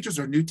novice teachers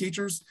or new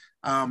teachers,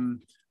 I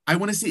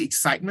want to see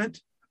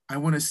excitement. I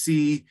want to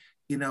see,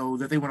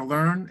 that they want to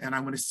learn, and I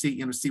want to see,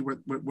 see where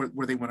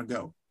they want to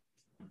go.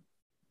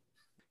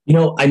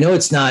 I know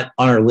it's not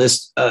on our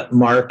list,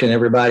 Mark and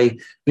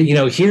everybody, but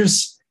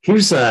here's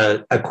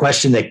a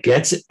question that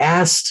gets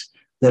asked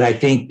that I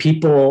think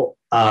people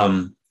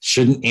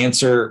shouldn't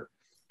answer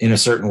in a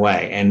certain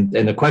way. And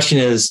the question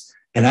is,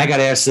 and I got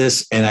asked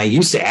this, and I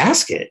used to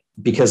ask it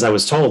because I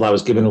was told, I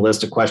was given a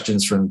list of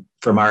questions from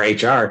our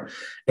HR,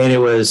 and it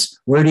was,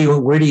 where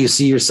do you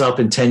see yourself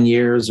in 10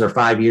 years or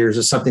 5 years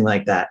or something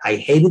like that? I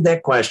hated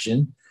that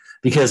question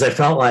because I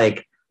felt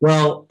like,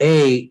 well,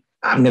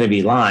 I'm going to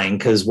be lying,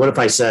 because what if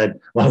I said,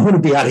 well, I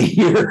want to be out of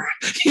here,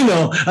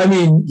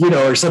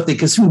 or something,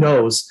 because who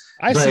knows?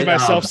 I see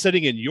myself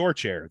sitting in your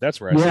chair. That's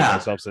where I see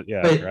myself sitting.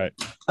 Yeah, but, right.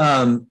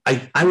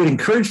 I would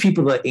encourage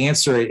people to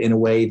answer it in a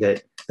way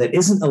that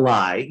isn't a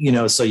lie,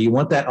 so you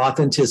want that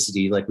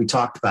authenticity, like we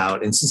talked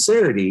about, and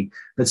sincerity,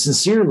 but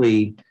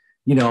sincerely,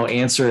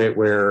 answer it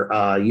where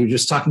you're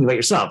just talking about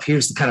yourself.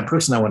 Here's the kind of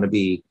person I want to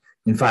be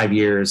in 5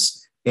 years.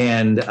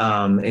 And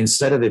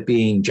instead of it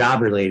being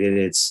job related,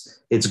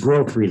 it's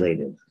growth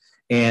related.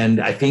 And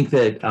I think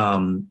that,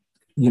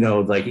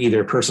 like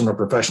either personal or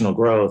professional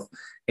growth.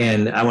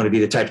 And I want to be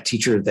the type of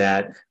teacher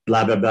that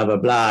blah, blah, blah, blah,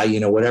 blah,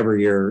 whatever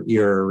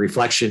your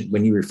reflection,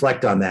 when you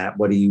reflect on that,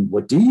 what do you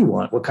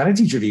want? What kind of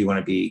teacher do you want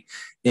to be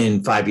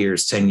in 5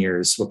 years, 10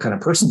 years? What kind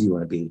of person do you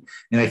want to be?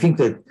 And I think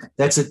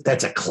that's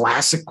a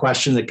classic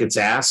question that gets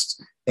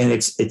asked, and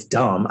it's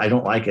dumb. I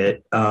don't like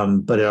it.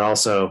 But it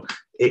also,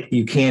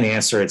 you can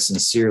answer it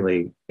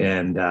sincerely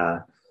and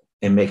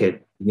make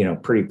it,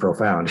 pretty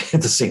profound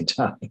at the same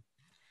time.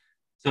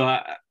 So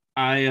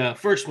I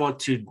first want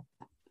to,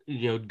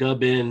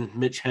 dub in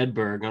Mitch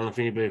Hedberg. I don't know if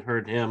anybody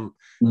heard him,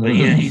 but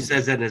yeah, he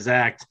says that in his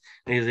act.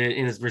 And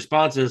in his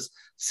responses,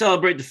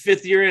 celebrate the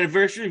 5th year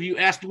anniversary of you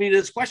asking me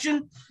this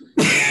question.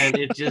 And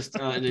it just,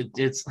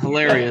 it's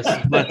hilarious.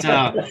 But,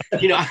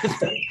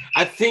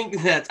 I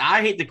think that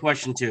I hate the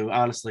question too,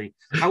 honestly.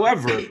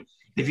 However,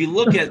 if you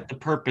look at the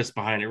purpose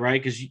behind it,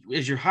 right? Because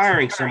as you're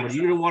hiring somebody,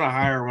 you don't want to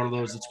hire one of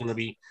those that's going to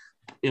be,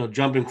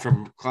 jumping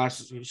from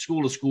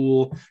school to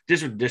school,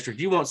 district to district.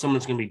 You want someone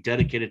that's going to be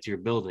dedicated to your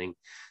building.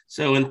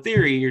 So in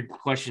theory,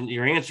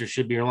 your answer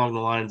should be along the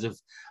lines of,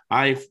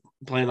 I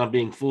plan on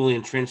being fully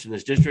entrenched in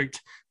this district,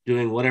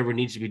 doing whatever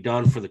needs to be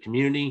done for the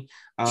community.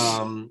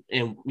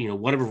 And,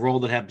 whatever role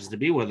that happens to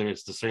be, whether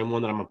it's the same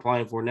one that I'm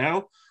applying for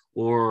now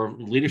or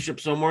leadership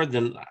somewhere,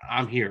 then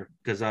I'm here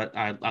because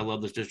I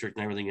love this district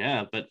and everything you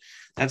have. But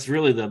that's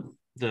really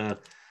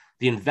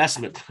the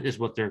investment is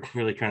what they're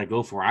really trying to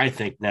go for, I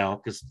think now,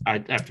 because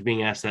after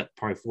being asked that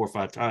probably 4 or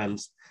 5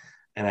 times,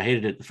 and I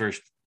hated it the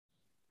first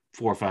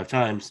 4 or 5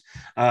 times,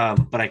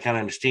 but I kind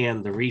of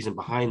understand the reason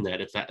behind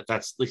that. If that's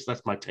at least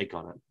that's my take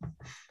on it.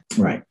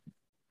 Right.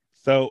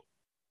 So,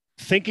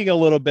 thinking a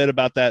little bit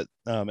about that,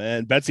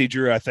 and Betsy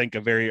drew, I think,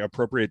 a very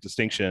appropriate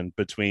distinction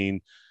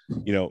between,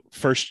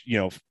 first,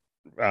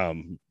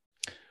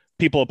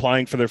 people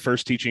applying for their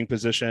first teaching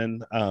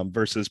position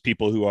versus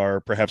people who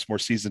are perhaps more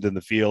seasoned in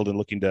the field and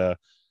looking to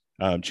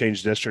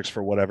change districts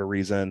for whatever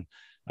reason.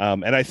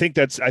 And I think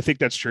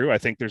that's true. I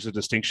think there's a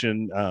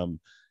distinction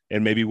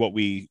in maybe what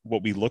we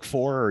look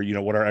for, or,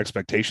 what our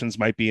expectations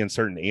might be in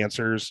certain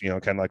answers,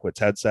 kind of like what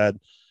Ted said.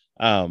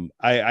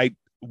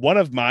 One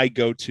of my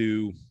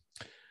go-to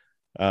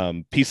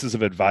pieces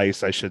of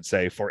advice, I should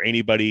say, for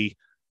anybody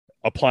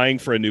applying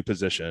for a new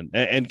position.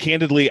 And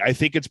candidly, I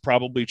think it's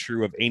probably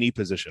true of any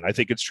position. I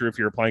think it's true if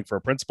you're applying for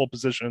a principal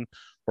position,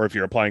 or if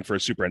you're applying for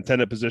a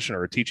superintendent position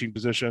or a teaching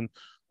position,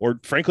 or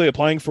frankly,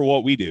 applying for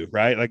what we do,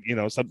 right? Like,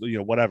 something,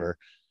 whatever.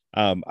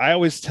 I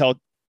always tell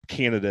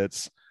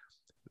candidates,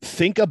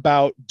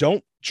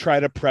 don't try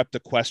to prep the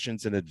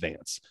questions in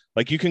advance.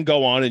 Like, you can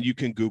go on and you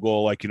can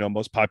Google, like,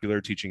 most popular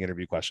teaching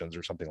interview questions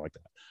or something like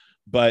that.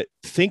 But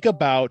think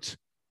about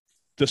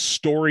the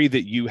story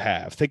that you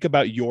have. Think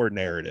about your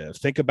narrative.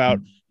 Think about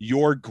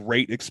your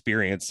great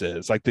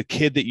experiences, like the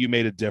kid that you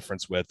made a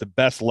difference with, the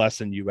best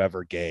lesson you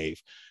ever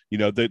gave,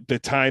 the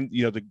time,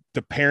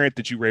 the parent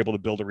that you were able to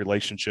build a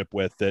relationship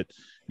with that,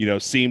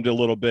 seemed a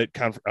little bit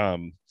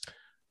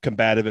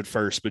combative at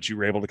first, but you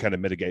were able to kind of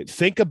mitigate.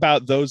 Think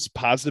about those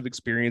positive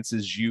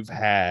experiences you've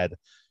had,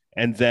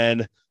 and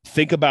then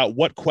think about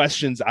what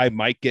questions I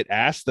might get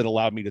asked that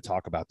allowed me to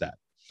talk about that.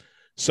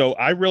 So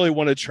I really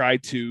want to try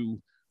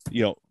to,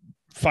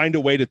 find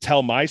a way to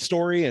tell my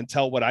story and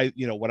tell what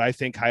I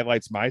think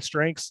highlights my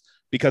strengths,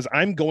 because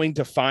I'm going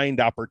to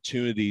find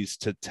opportunities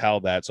to tell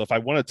that. So if I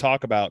want to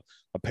talk about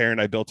a parent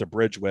I built a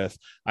bridge with,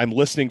 I'm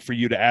listening for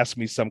you to ask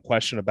me some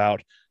question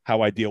about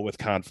how I deal with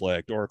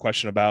conflict, or a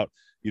question about,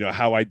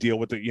 how I deal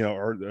with the,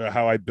 or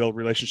how I build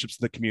relationships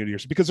in the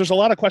community, because there's a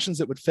lot of questions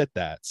that would fit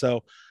that.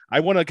 So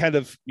I want to kind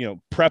of,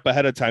 prep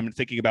ahead of time and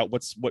thinking about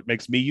what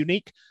makes me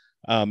unique,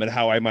 and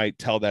how I might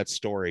tell that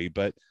story.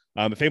 But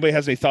if anybody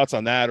has any thoughts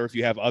on that, or if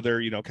you have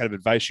other, kind of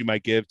advice you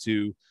might give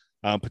to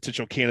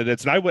potential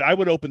candidates, and I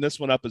would open this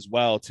one up as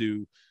well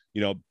to,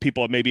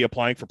 people maybe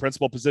applying for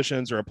principal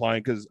positions, or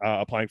applying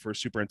for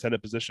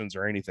superintendent positions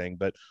or anything.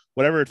 But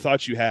whatever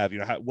thoughts you have,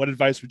 what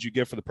advice would you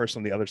give for the person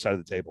on the other side of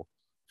the table?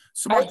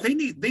 So Mark, they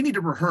need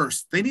to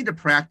rehearse. They need to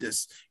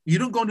practice. You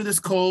don't go into this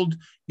cold.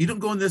 You don't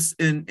go in this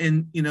and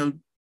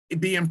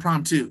be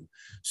impromptu.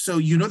 So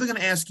they're going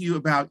to ask you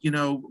about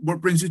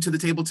what brings you to the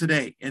table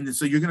today, and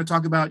so you're going to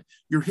talk about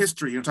your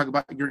history. You're going to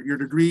talk about your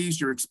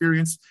degrees, your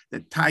experience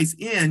that ties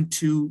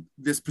into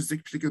this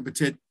particular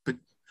position.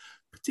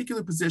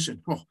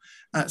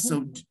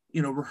 So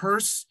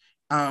rehearse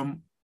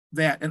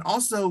that, and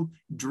also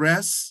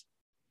dress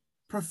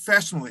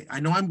professionally. I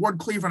know I'm Ward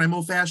Cleaver and I'm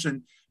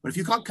old-fashioned, but if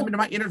you come into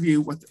my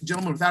interview with a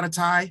gentleman without a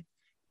tie,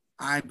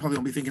 I probably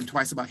won't be thinking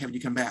twice about having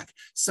you come back.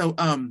 So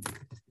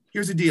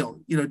here's the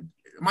deal.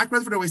 Mike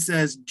Rutherford always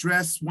says,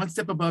 dress one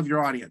step above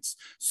your audience.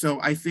 So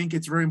I think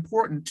it's very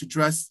important to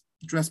dress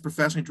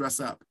professionally,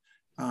 dress up.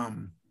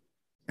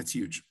 That's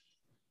huge.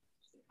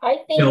 I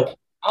think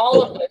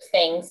all of those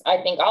things,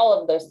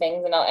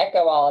 and I'll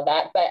echo all of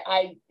that. But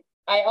I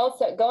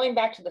also, going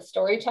back to the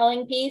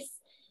storytelling piece,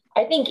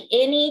 I think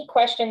any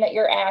question that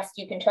you're asked,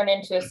 you can turn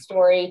into a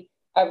story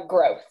of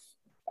growth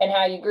and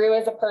how you grew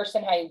as a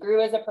person, how you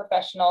grew as a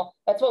professional.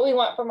 That's what we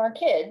want from our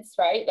kids,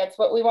 right? That's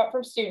what we want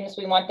from students.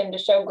 We want them to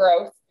show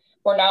growth.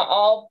 We're not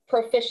all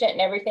proficient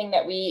in everything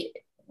that we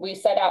we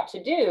set out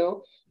to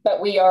do,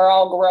 but we are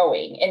all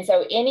growing. And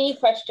so any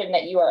question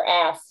that you are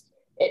asked,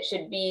 it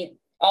should be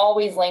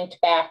always linked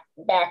back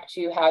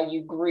to how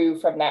you grew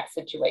from that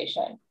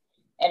situation.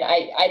 And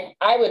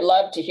I would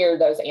love to hear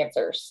those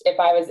answers if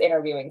I was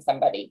interviewing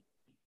somebody,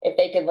 if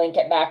they could link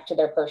it back to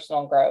their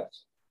personal growth.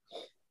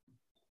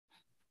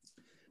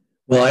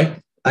 Well,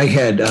 I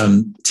had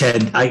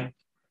Ted,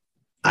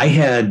 I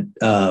had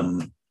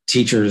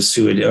teachers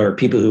or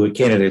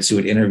candidates who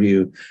would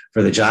interview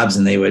for the jobs,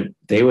 and they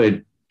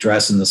would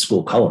dress in the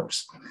school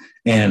colors.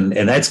 And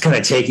that's kind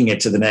of taking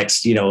it to the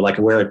next, like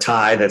wear a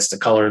tie, that's the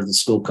color of the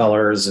school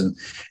colors, and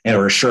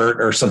or a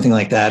shirt or something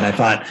like that. And I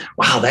thought,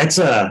 wow,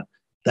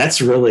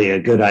 that's really a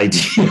good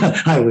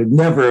idea. I would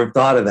never have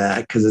thought of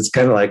that, because it's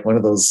kind of like one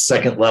of those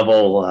second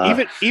level.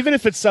 Even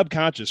if it's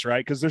subconscious,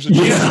 right? Because there's a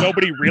chance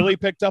nobody really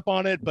picked up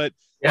on it, but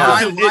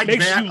it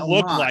makes you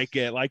look like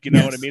it. Like, you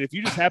know what I mean? If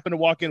you just happen to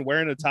walk in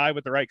wearing a tie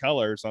with the right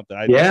color or something,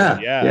 I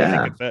think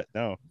it fit.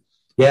 No,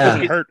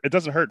 it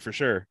doesn't hurt for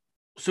sure.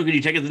 So could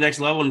you take it to the next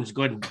level and just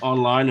go ahead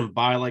online and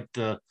buy like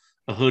a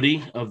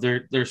hoodie of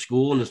their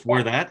school and just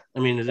wear that? I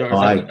mean, is there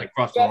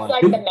dress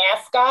like the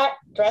mascot?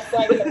 Dress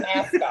like the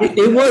mascot.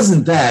 It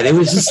wasn't that. It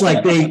was just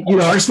like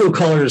our school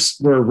colors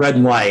were red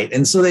and white,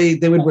 and so they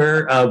would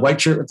wear a white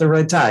shirt with a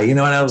red tie. And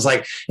I was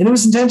like, and it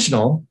was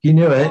intentional. You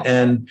knew it,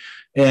 and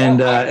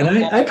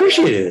I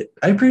appreciated it.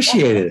 I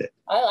appreciated it.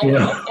 I like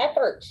that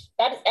effort.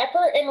 That is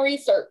effort and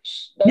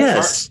research.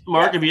 Yes,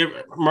 Mark, have you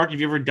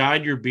ever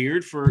dyed your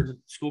beard for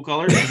school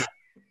colors?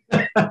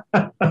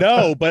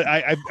 No, but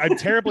I'm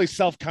terribly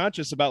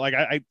self-conscious about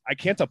I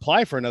can't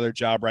apply for another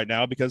job right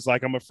now because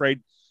I'm afraid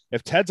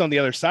if Ted's on the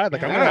other side, I'm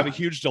gonna have a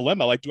huge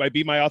dilemma. Do I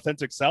be my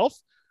authentic self?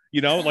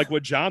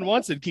 What John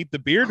wants and keep the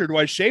beard, or do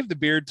I shave the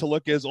beard to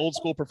look as old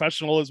school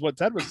professional as what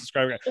Ted was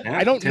describing?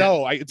 I don't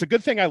know. It's a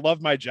good thing I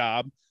love my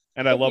job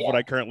and I love what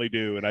I currently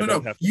do, and I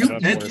don't have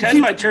to. Ted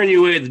might turn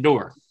you away at the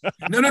door.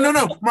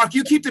 No, Mark,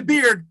 you keep the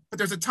beard, but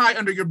there's a tie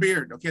under your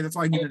beard. Okay, that's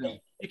all you need to know.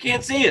 You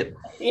can't see it.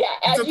 Yeah,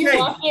 it's okay. As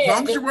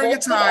long as you're wearing a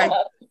tie,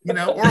 or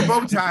a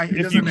bow tie,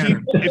 it doesn't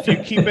matter.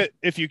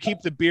 If you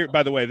keep the beard,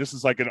 by the way, this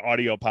is like an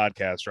audio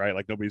podcast, right?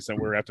 Like nobody's saying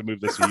we're gonna have to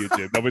move this to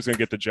YouTube. Nobody's gonna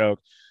get the joke.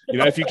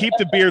 If you keep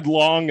the beard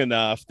long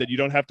enough that you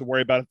don't have to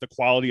worry about the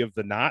quality of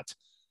the knot.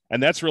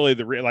 And that's really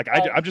the real,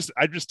 I'm just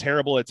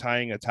terrible at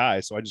tying a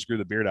tie. So I just grew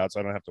the beard out so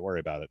I don't have to worry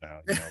about it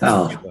now.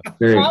 Problem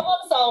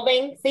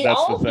solving. See, that's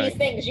all of these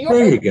things.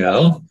 There you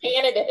go.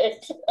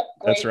 Candidate.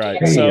 That's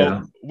right.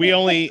 So we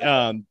only,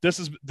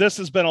 this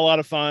has been a lot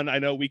of fun. I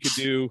know we could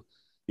do,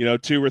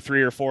 2 or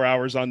 3 or 4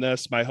 hours on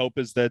this. My hope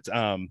is that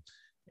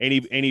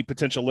any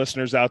potential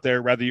listeners out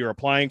there, whether you're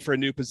applying for a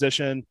new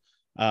position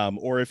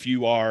or if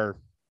you are,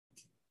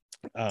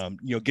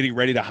 getting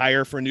ready to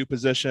hire for new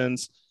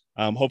positions,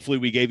 hopefully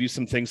we gave you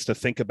some things to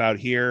think about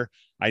here.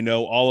 I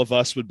know all of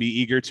us would be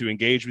eager to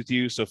engage with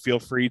you. So feel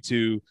free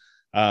to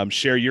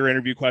share your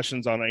interview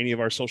questions on any of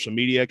our social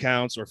media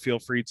accounts, or feel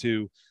free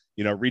to,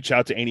 reach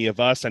out to any of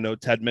us. I know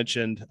Ted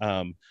mentioned,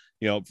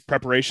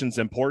 preparation's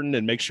important,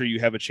 and make sure you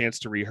have a chance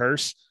to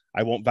rehearse.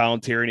 I won't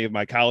volunteer any of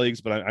my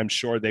colleagues, but I'm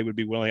sure they would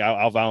be willing.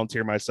 I'll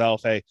volunteer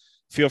myself. Hey,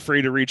 feel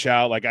free to reach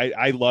out.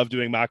 I love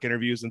doing mock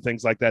interviews and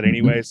things like that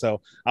anyway.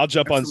 So I'll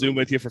jump on Zoom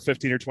with you for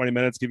 15 or 20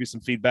 minutes, give you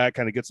some feedback,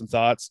 kind of get some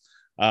thoughts,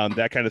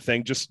 that kind of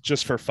thing,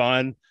 just for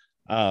fun.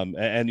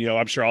 And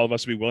I'm sure all of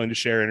us will be willing to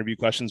share interview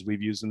questions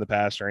we've used in the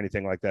past or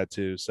anything like that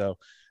too. So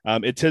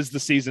it is the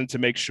season to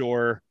make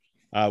sure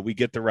we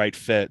get the right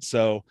fit.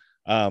 So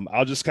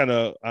I'll just kind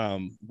of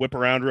whip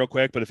around real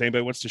quick, but if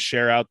anybody wants to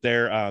share out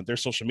their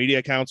social media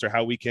accounts or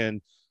how we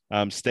can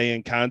stay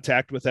in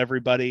contact with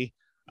everybody,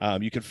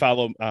 you can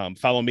follow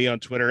me on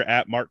Twitter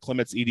at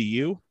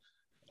MarkClementsEDU,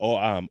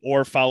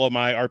 or follow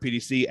my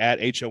RPDC at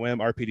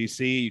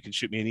HOMRPDC. You can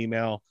shoot me an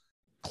email,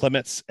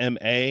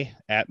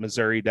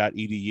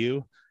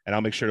 clementsma@missouri.edu, and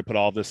I'll make sure to put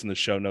all of this in the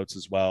show notes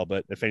as well.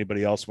 But if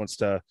anybody else wants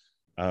to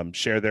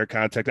share their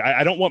contact,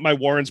 I don't want my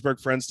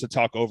Warrensburg friends to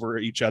talk over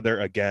each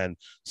other again.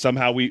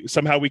 Somehow we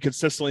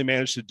consistently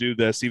manage to do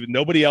this. Even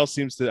nobody else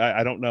seems to.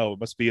 I don't know. It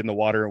must be in the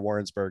water in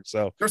Warrensburg.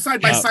 So they're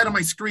side by side on my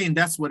screen.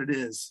 That's what it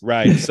is.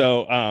 Right.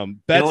 So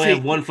Betsy, only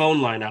have one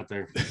phone line out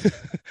there.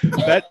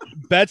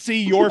 Betsy,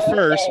 you're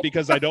first,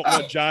 because I don't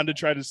want John to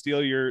try to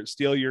steal your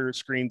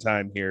screen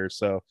time here.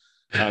 So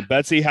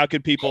Betsy, how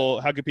could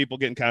people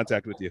get in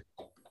contact with you?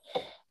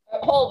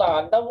 Hold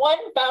on. The one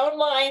phone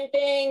line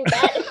thing,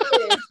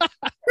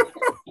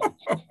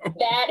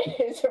 that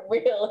is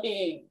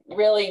really,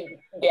 really,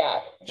 yeah.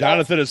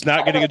 Jonathan is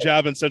not getting a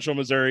job in Central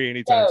Missouri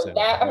anytime soon.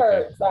 That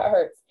hurts. That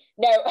hurts.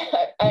 No,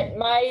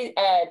 my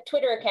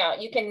Twitter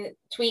account, you can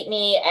tweet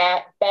me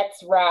at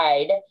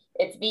BetsRide.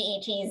 It's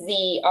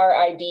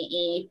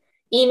BETZRIDE.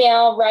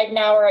 Email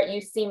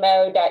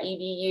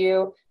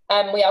ridenhour@ucmo.edu.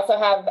 We also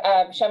have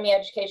Show Me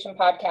Education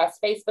Podcast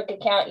Facebook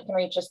account. You can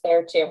reach us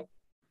there too.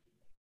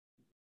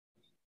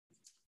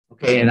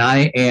 Okay, and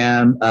I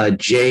am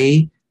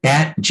J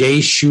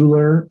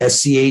Schuler,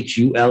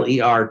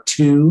 SCHULER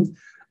 2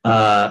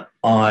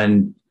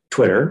 on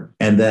Twitter.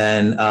 And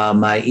then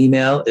my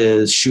email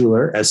is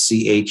Schuler,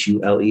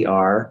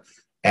 SCHULER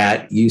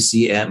at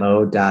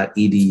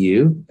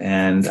ucmo.edu.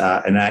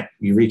 And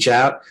you reach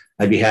out.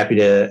 I'd be happy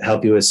to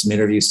help you with some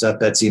interview stuff.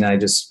 Betsy and I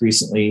just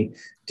recently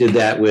did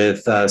that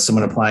with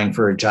someone applying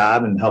for a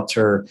job and helped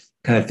her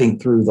kind of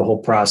think through the whole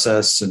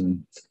process,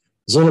 and it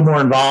was a little more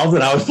involved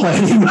than I was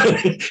planning,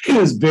 but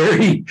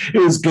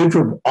it was good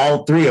for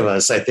all three of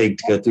us, I think,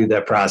 to go through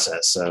that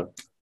process. So,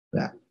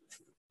 yeah.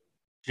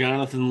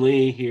 Jonathan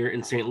Lee here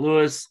in St.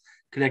 Louis.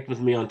 Connect with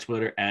me on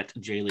Twitter at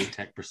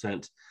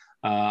JLeeTech%.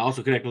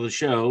 Also connect with the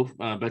show.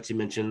 Betsy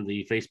mentioned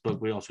the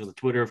Facebook. We also have the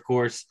Twitter, of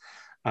course,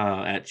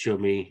 at Show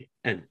Me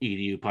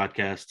Edu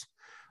podcast,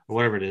 or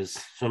whatever it is,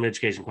 Show Me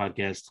Education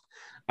podcast.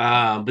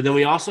 But then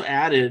we also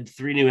added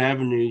 3 new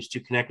avenues to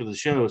connect with the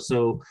show.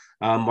 So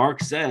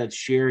Mark said,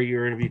 share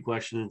your interview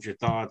questions, your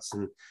thoughts,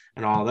 and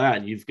all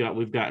that. We've got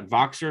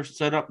Voxer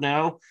set up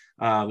now.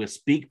 We have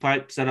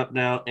SpeakPipe set up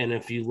now. And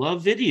if you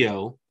love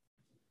video,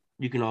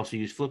 you can also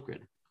use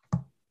Flipgrid.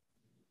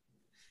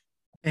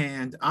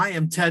 And I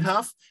am Ted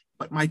Huff,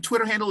 but my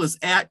Twitter handle is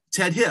at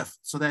Ted Hiff.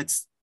 So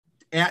that's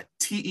at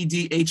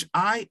TEDHIFF.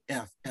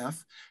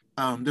 There's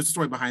a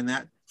story behind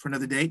that for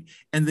another date.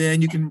 And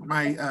then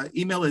my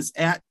email is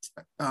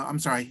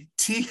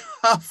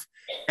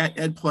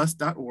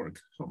thuff@edplus.org.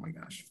 Oh my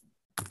gosh.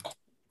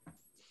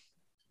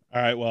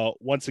 All right. Well,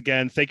 once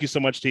again, thank you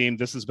so much, team.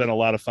 This has been a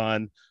lot of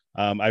fun.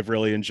 I've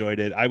really enjoyed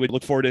it. I would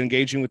look forward to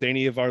engaging with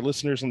any of our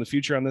listeners in the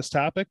future on this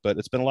topic, but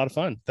it's been a lot of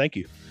fun. Thank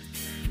you.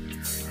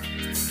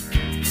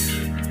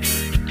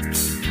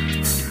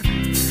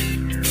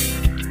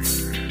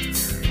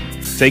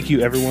 Thank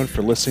you, everyone,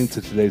 for listening to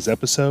today's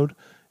episode.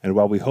 And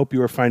while we hope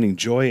you are finding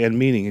joy and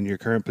meaning in your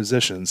current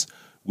positions,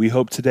 we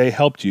hope today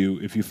helped you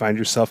if you find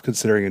yourself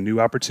considering a new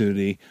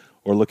opportunity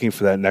or looking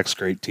for that next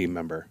great team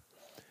member.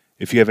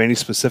 If you have any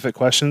specific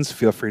questions,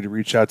 feel free to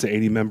reach out to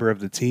any member of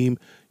the team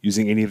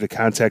using any of the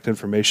contact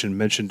information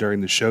mentioned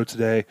during the show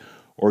today,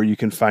 or you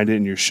can find it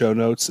in your show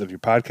notes of your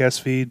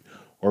podcast feed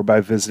or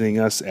by visiting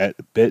us at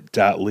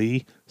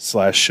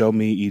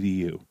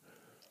bit.ly/showmeedu.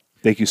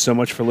 Thank you so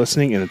much for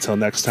listening, and until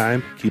next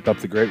time, keep up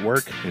the great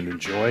work and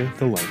enjoy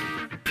the learning.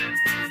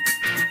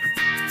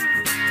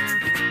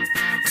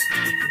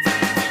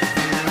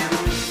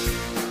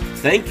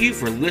 Thank you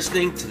for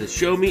listening to the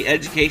Show Me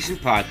Education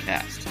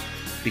podcast.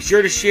 Be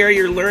sure to share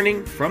your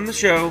learning from the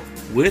show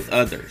with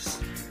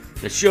others.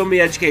 The Show Me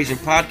Education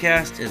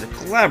podcast is a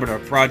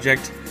collaborative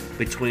project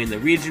between the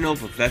Regional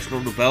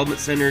Professional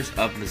Development Centers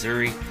of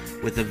Missouri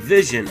with a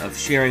vision of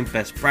sharing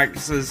best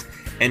practices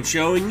and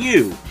showing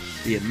you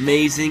the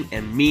amazing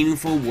and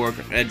meaningful work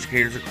of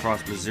educators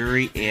across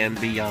Missouri and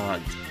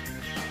beyond.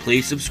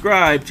 Please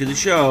subscribe to the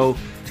show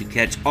to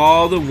catch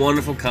all the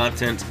wonderful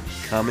content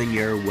coming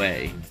your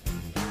way.